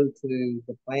go to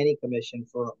the planning commission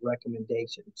for a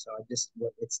recommendation. So it's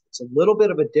a little bit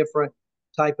of a different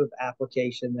type of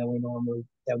application than we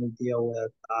deal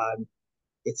with.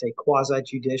 It's a quasi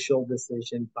judicial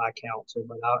decision by council,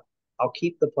 but I'll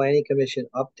keep the planning commission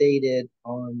updated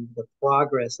on the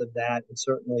progress of that, and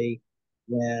certainly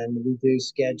when we do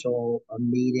schedule a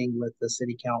meeting with the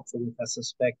city council, which I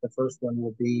suspect the first one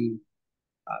will be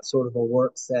sort of a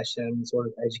work session, sort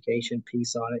of education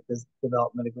piece on it, because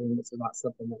development agreements are not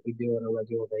something that we do on a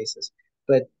regular basis.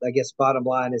 But I guess bottom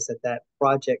line is that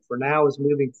project for now is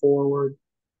moving forward,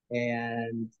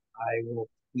 and I will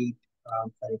keep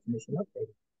planning commission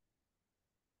updated.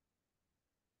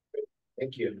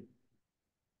 Thank you.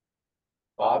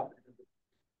 Bob?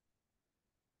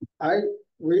 I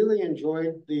really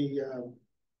enjoyed the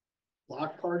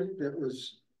block party that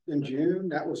was in June.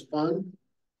 That was fun.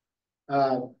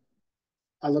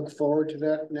 I look forward to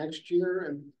that next year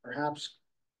and perhaps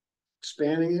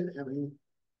expanding it, having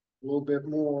a little bit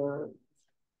more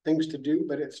things to do,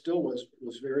 but it still was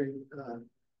very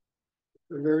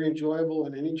very enjoyable,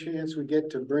 and any chance we get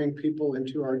to bring people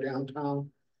into our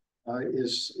downtown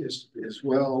is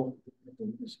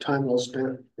time well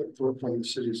spent from the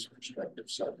city's perspective.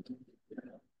 So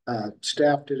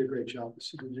staff did a great job. The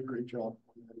city did a great job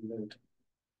on that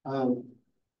event.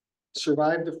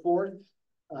 Survived the 4th.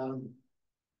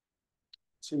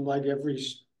 Seemed like every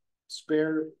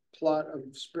spare plot of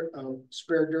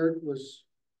spare dirt was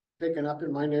taken up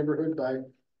in my neighborhood by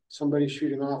somebody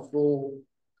shooting off full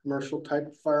commercial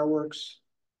type fireworks.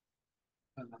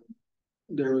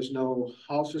 There was no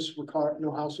houses were caught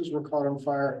on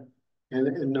fire,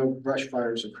 and no brush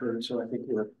fires occurred. So I think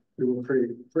we were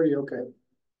pretty okay.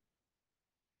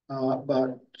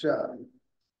 But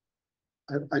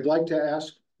I'd like to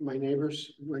ask my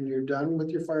neighbors, when you're done with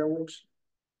your fireworks,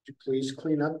 to please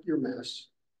clean up your mess.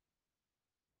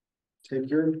 Take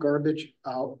your garbage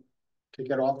out, take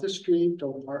it off the street,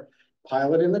 don't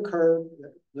pile it in the curb.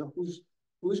 You know,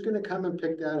 who's going to come and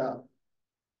pick that up?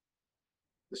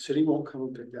 The city won't come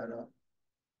and pick that up.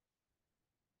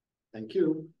 Thank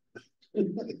you.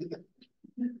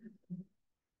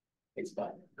 Thanks,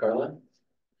 Bob. Carla?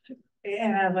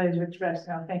 And I'd like to express,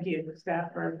 thank you to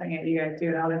staff for everything that you guys do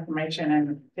and all the information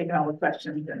and taking all the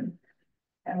questions and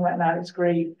whatnot. It's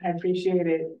great. I appreciate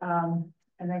it. And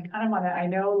then kind of I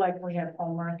know like we have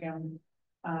homework, and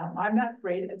I'm not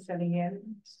great at sending in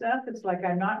stuff. It's like,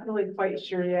 I'm not really quite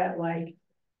sure yet, like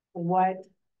what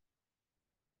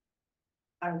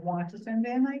I want to send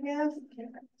in, I guess.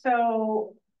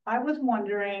 So I was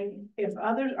wondering if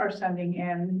others are sending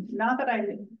in, not that I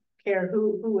care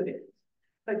who it is,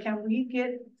 but can we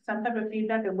get some type of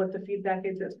feedback of what the feedback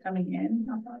is that's coming in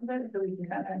on it, so we can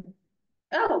kind of.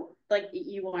 Oh, like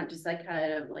you want just like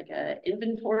kind of like a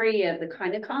inventory of the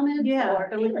kind of comments? Yeah, or-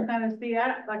 so we can kind of see,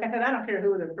 like I said, I don't care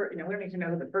who we don't need to know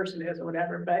who the person is or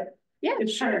whatever, but Yeah,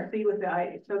 just kind of see what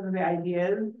some of the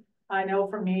ideas. I know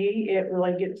for me, it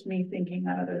really gets me thinking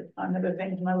on other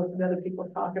things, when I listen to other people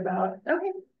talk about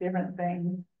okay. different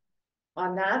things.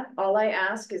 On that, all I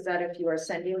ask is that if you are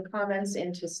sending comments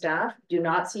into staff, do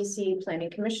not CC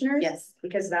planning commissioners. Yes.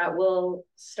 Because that will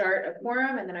start a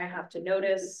quorum and then I have to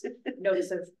notice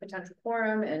of potential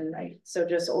quorum, and so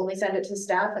just only send it to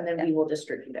staff and then we will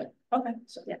distribute it. Okay.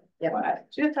 So, Yeah. yeah. Well,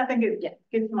 I think it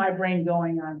gets my brain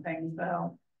going on things,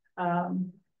 though.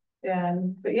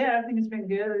 But yeah, I think it's been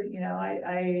good, you know,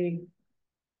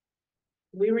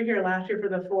 we were here last year for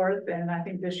the 4th, and I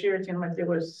think this year it seemed like there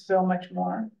was so much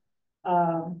more.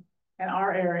 In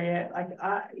our area, like,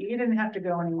 you didn't have to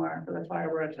go anywhere for the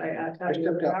fireworks, I tell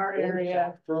you, in our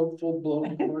area. Full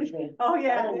blown commercial. Oh,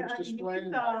 yeah. fireworks display.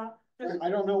 I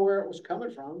don't know where it was coming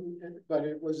from, but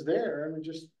it was there, I mean,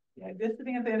 just. Yeah, just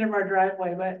sitting at the end of our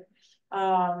driveway, but,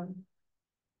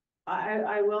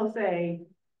 I will say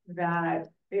that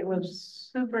it was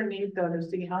super neat though to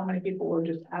see how many people were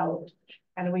just out.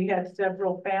 And we had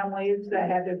several families that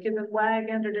had their kids in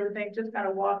wagons or different things, just kind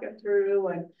of walking through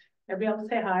and be able to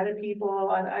say hi to people.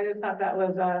 I just thought that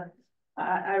was,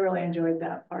 I really enjoyed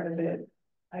that part of it,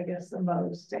 I guess, the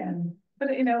most.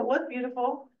 But you know, it was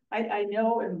beautiful. I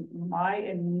know in my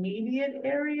immediate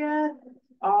area,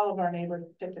 all of our neighbors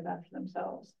picked it up for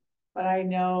themselves. But I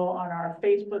know on our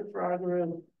Facebook for our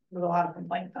group, there's a lot of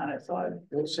complaints on it, so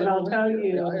I'll tell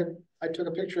you. I took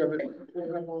a picture of it, put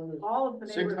it up on All of the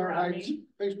the neighbors St. Clair around Heights me,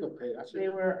 Facebook page. I they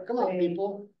said, were. come on,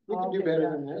 people, we can do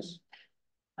better than this.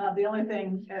 The only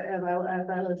thing, as I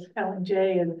was telling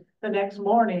Jay, is the next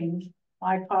morning,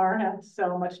 my car had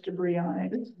so much debris on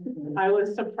it. I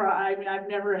was surprised. I mean, I've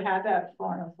never had that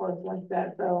before on a 4th like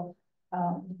that, so,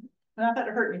 not that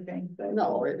it hurt anything, but.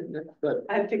 No, but.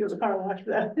 I had to take it to the car wash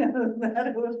for that.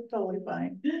 It was totally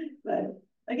fine, but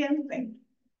again, thanks.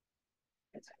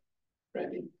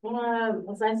 Randy.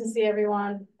 It's nice to see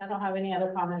everyone. I don't have any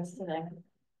other comments today.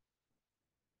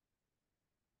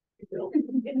 Well,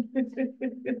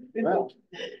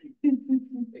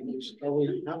 are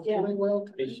we not feeling well?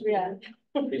 Yeah.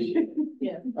 Appreciate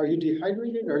Yeah. Are you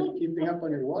dehydrated? Are you keeping up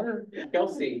on your water?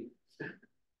 Kelsey.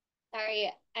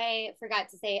 Sorry, I forgot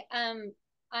to say, on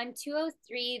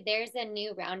 203, there's a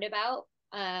new roundabout,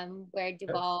 where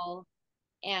Duval,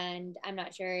 and I'm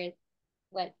not sure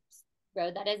what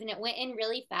road that is, and it went in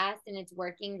really fast and it's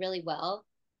working really well.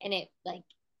 And it like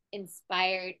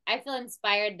I feel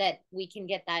inspired that we can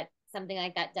get something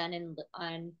like that done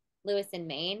on Lewis and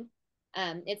Main.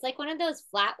 It's like one of those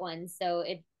flat ones, so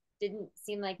it didn't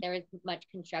seem like there was much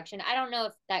construction. I don't know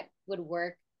if that would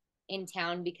work in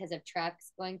town because of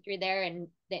trucks going through there and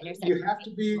the intersection. You have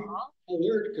to be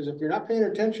alert, because if you're not paying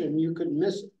attention, you could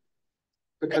miss it.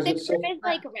 Because the it's so curve is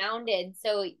like rounded,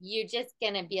 so you're just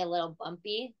gonna be a little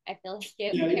bumpy. I feel like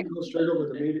it. Yeah, you go straight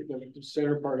over the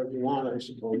center part of the lawn, I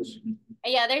suppose.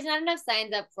 Yeah, there's not enough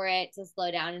signs up for it to slow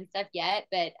down and stuff yet,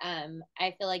 but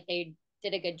I feel like they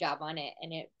did a good job on it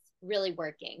and it's really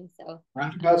working. So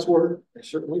Roundabouts work. They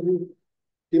certainly do.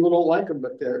 People don't like them,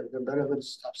 but they're better than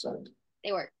stop signs.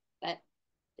 they work. But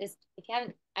just if you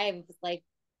haven't, I was like,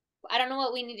 I don't know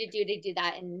what we need to do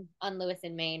that on Lewis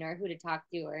and Main, or who to talk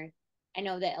to, or I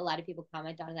know that a lot of people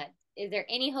comment on that. Is there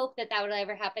any hope that would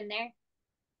ever happen there?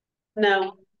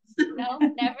 No. No,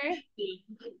 never.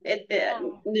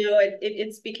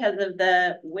 It's because of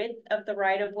the width of the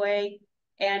right of way,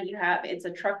 and it's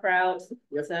a truck route.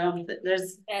 Yep. So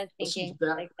there's. I was thinking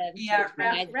like Yeah,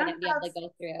 gonna be able to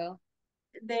go through.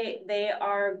 They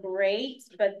are great,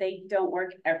 but they don't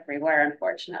work everywhere,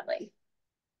 unfortunately.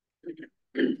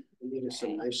 We needed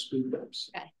some nice speed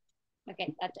bumps.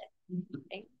 Okay, that's it.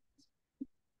 Thanks.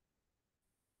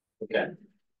 Okay.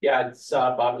 Yeah, I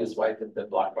saw Bob and his wife at the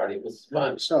block party. It was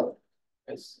fun. So,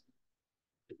 It's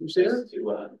who's there?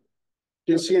 to,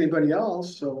 Didn't see anybody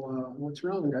else, so what's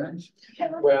wrong, guys?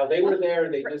 well, they were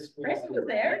there. They just. Randy was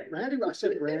there. Randy, I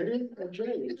said Randy and Jay.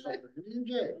 Randy and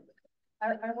Jay.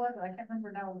 I can't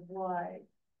remember now why.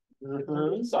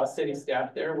 Saw city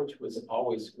staff there, which was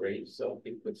always great. So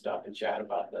people could stop and chat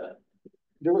about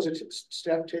There was a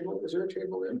staff table. Was there a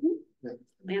table there? Yeah.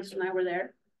 Lance and I were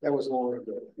there. That was long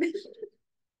ago.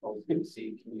 always good to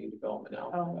see community development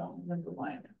out. Oh, remember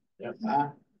why. Yeah.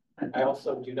 I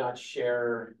also do not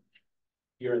share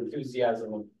your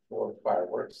enthusiasm for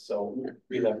fireworks, so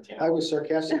we left town. I was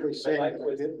sarcastically My saying. life that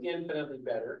was it- infinitely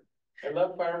better. I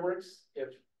love fireworks if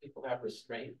people have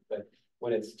restraint, but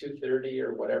when it's 2:30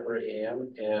 or whatever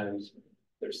AM and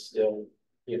they're still,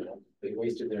 you know, they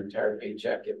wasted their entire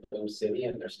paycheck at Boom City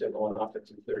and they're still going off at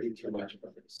 2:30, too much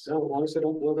for this. So as long as they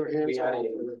don't blow their We hands had off.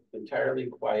 an entirely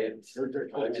quiet They're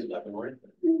time in Leavenworth.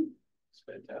 It's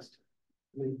fantastic.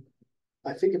 I mean,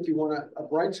 I think if you want a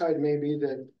bright side, maybe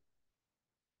that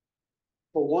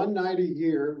for one night a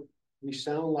year, we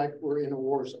sound like we're in a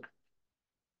war zone.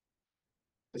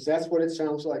 Because that's what it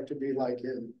sounds like to be like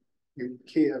in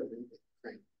Kiev and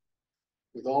Ukraine.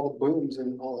 With all the booms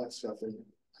and all that stuff, and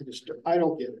I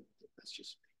don't get it. That's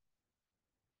just.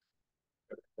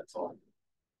 That's all.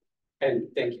 And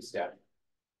thank you, staff.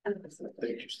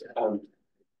 Thank you, Steph.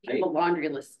 I have a laundry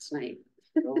list tonight.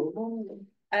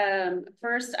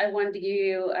 First, I wanted to give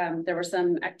you, there were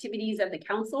some activities at the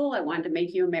council I wanted to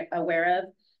make you aware of.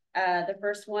 The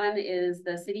first one is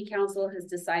the city council has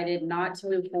decided not to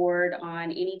move forward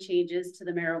on any changes to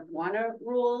the marijuana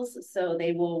rules, so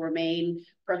they will remain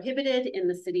prohibited in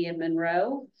the city of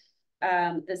Monroe.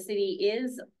 The city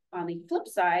is, on the flip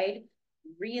side,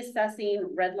 reassessing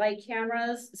red light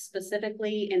cameras,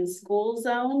 specifically in school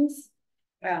zones.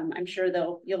 I'm sure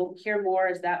you'll hear more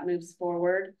as that moves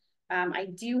forward. I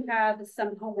do have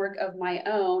some homework of my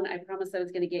own. I promised I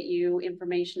was going to get you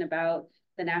information about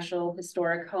the National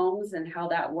Historic Homes and how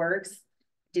that works.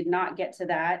 Did not get to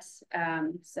that,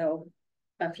 so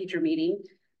a future meeting.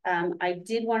 I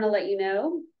did want to let you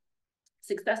know,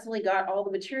 successfully got all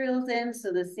the materials in,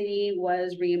 so the city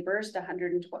was reimbursed a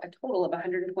total of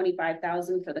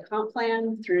 $125,000 for the comp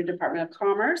plan through Department of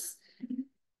Commerce.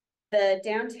 The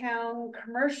downtown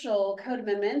commercial code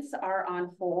amendments are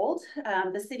on hold.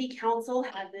 The city council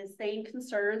had the same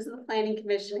concerns the planning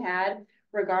commission had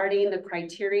regarding the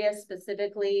criteria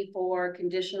specifically for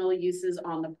conditional uses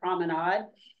on the promenade.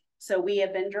 So we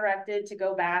have been directed to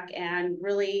go back and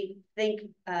really think,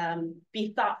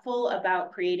 be thoughtful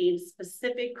about creating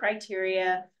specific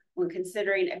criteria when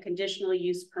considering a conditional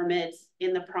use permit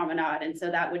in the promenade. And so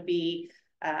that would be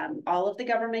all of the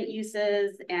government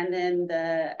uses, and then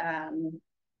the,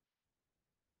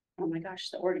 oh my gosh,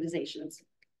 the organizations,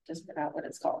 just forgot what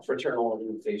it's called. Fraternal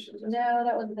organizations. No,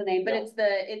 that wasn't the name, but it's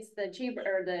the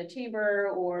chamber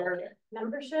or Okay.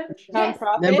 Membership? Yes.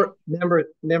 Nonprofit.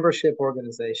 Membership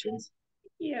organizations.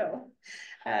 you.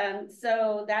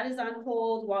 So that is on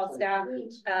hold while staff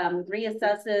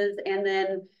reassesses, and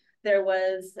then there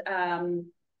was I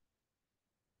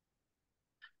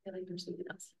feel like there's something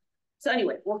else. So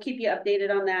anyway, we'll keep you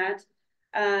updated on that.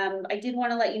 I did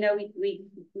want to let you know we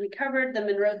covered the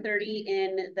Monroe 30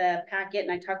 in the packet,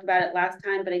 and I talked about it last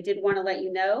time, but I did want to let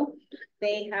you know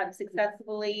they have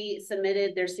successfully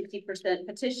submitted their 60%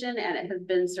 petition, and it has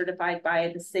been certified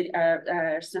by the city,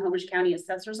 Snohomish County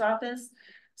Assessor's Office.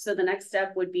 So the next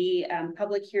step would be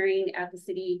public hearing at the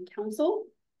city council.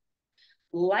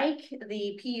 Like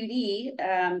the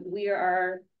PUD, we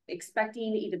are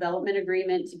expecting a development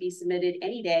agreement to be submitted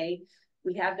any day.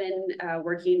 We have been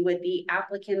working with the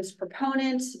applicant's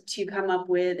proponent to come up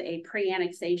with a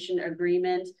pre-annexation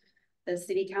agreement. The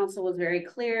city council was very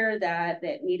clear that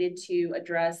that needed to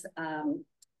address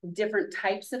different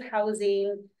types of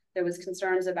housing. There was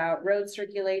concerns about road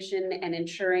circulation and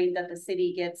ensuring that the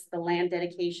city gets the land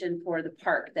dedication for the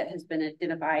park that has been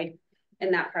identified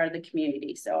in that part of the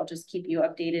community. So I'll just keep you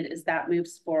updated as that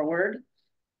moves forward.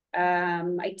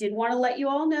 I did want to let you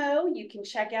all know you can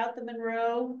check out the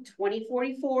Monroe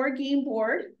 2044 game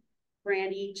board.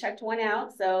 Brandy checked one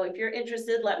out, so if you're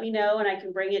interested, let me know and I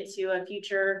can bring it to a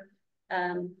future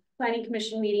planning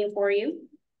commission meeting for you.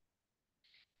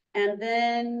 And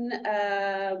then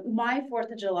my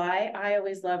 4th of July, I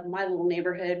always love my little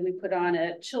neighborhood. We put on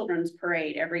a children's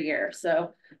parade every year,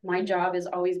 so my job has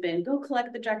always been go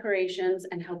collect the decorations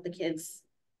and help the kids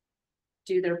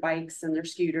do their bikes and their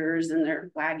scooters and their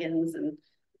wagons, and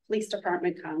police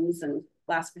department comes and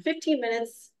lasts for 15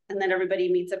 minutes, and then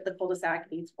everybody meets up the cul-de-sac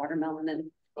and eats watermelon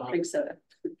and drinks soda.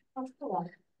 So,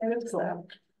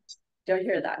 don't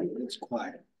hear that. It's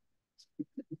quiet.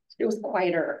 It was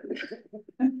quieter.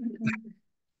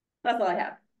 That's all I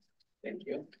have. Thank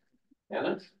you.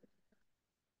 Anna?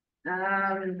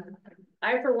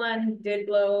 I, for one, did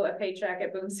blow a paycheck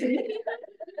at Boom City.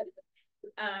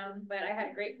 But I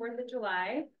had a great 4th of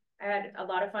July. I had a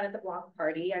lot of fun at the block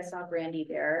party. I saw Brandy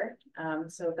there.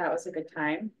 So that was a good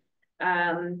time.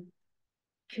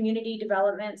 community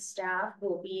development staff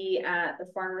will be at the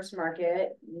farmer's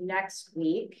market next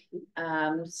week.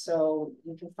 So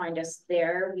you can find us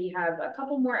there. We have a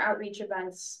couple more outreach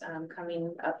events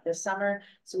coming up this summer.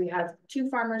 So we have 2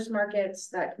 farmers markets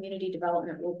that community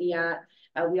development will be at.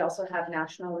 We also have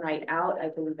National Night Out, I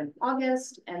believe in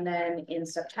August, and then in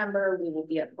September, we will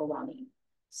be at Belonging.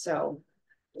 So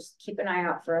just keep an eye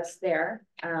out for us there.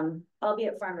 I'll be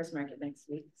at farmer's market next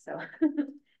week, so.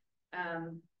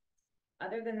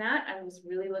 Other than that, I was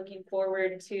really looking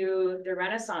forward to the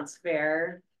Renaissance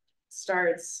Fair.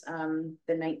 Starts the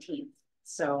 19th.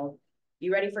 So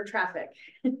you ready for traffic?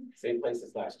 Same place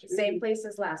as last year. Same place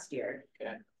as last year.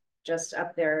 Okay. Just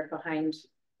up there behind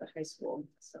the high school,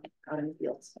 so out in the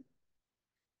fields.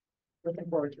 Looking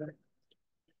forward to it.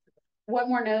 One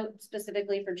more note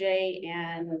specifically for Jay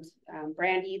and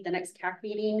Brandy, the next CAC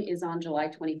meeting is on July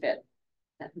 25th.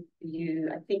 I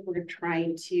think we're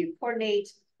trying to coordinate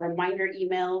reminder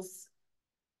emails.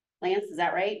 Lance, is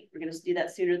that right? We're gonna do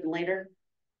that sooner than later?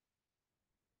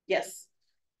 Yes.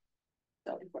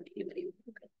 So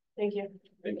Thank you.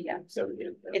 Yeah. So,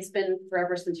 It's been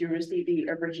forever since you received the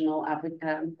original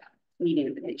meeting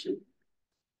invitation.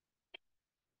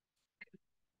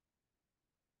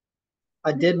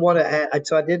 I did want to add,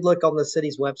 so I did look on the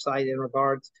city's website in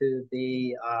regards to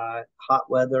the hot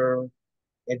weather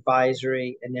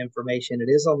advisory and information. It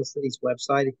is on the city's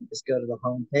website. If you just go to the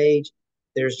home page,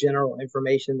 there's general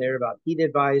information there about heat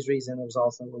advisories, and there's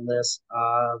also a list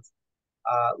of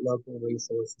local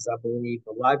resources. I believe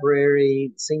the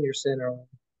library, senior center,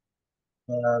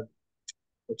 the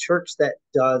church that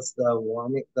does the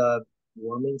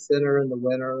warming center in the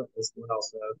winter as well.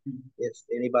 So if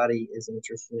anybody is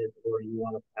interested or you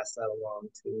want to pass that along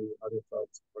to other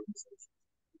folks, organizations.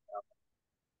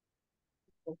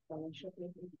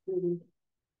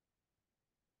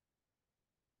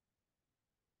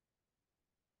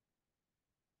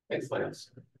 Thanks,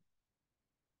 Lance.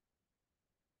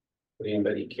 Would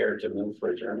anybody care to move for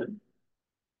adjournment?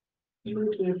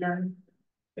 Move to adjourn.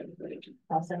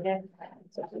 I'll send it.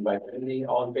 Second by Brandy.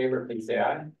 All in favor, please say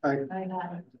aye. I I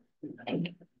got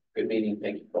it. Good meeting.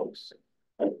 Thank you, folks.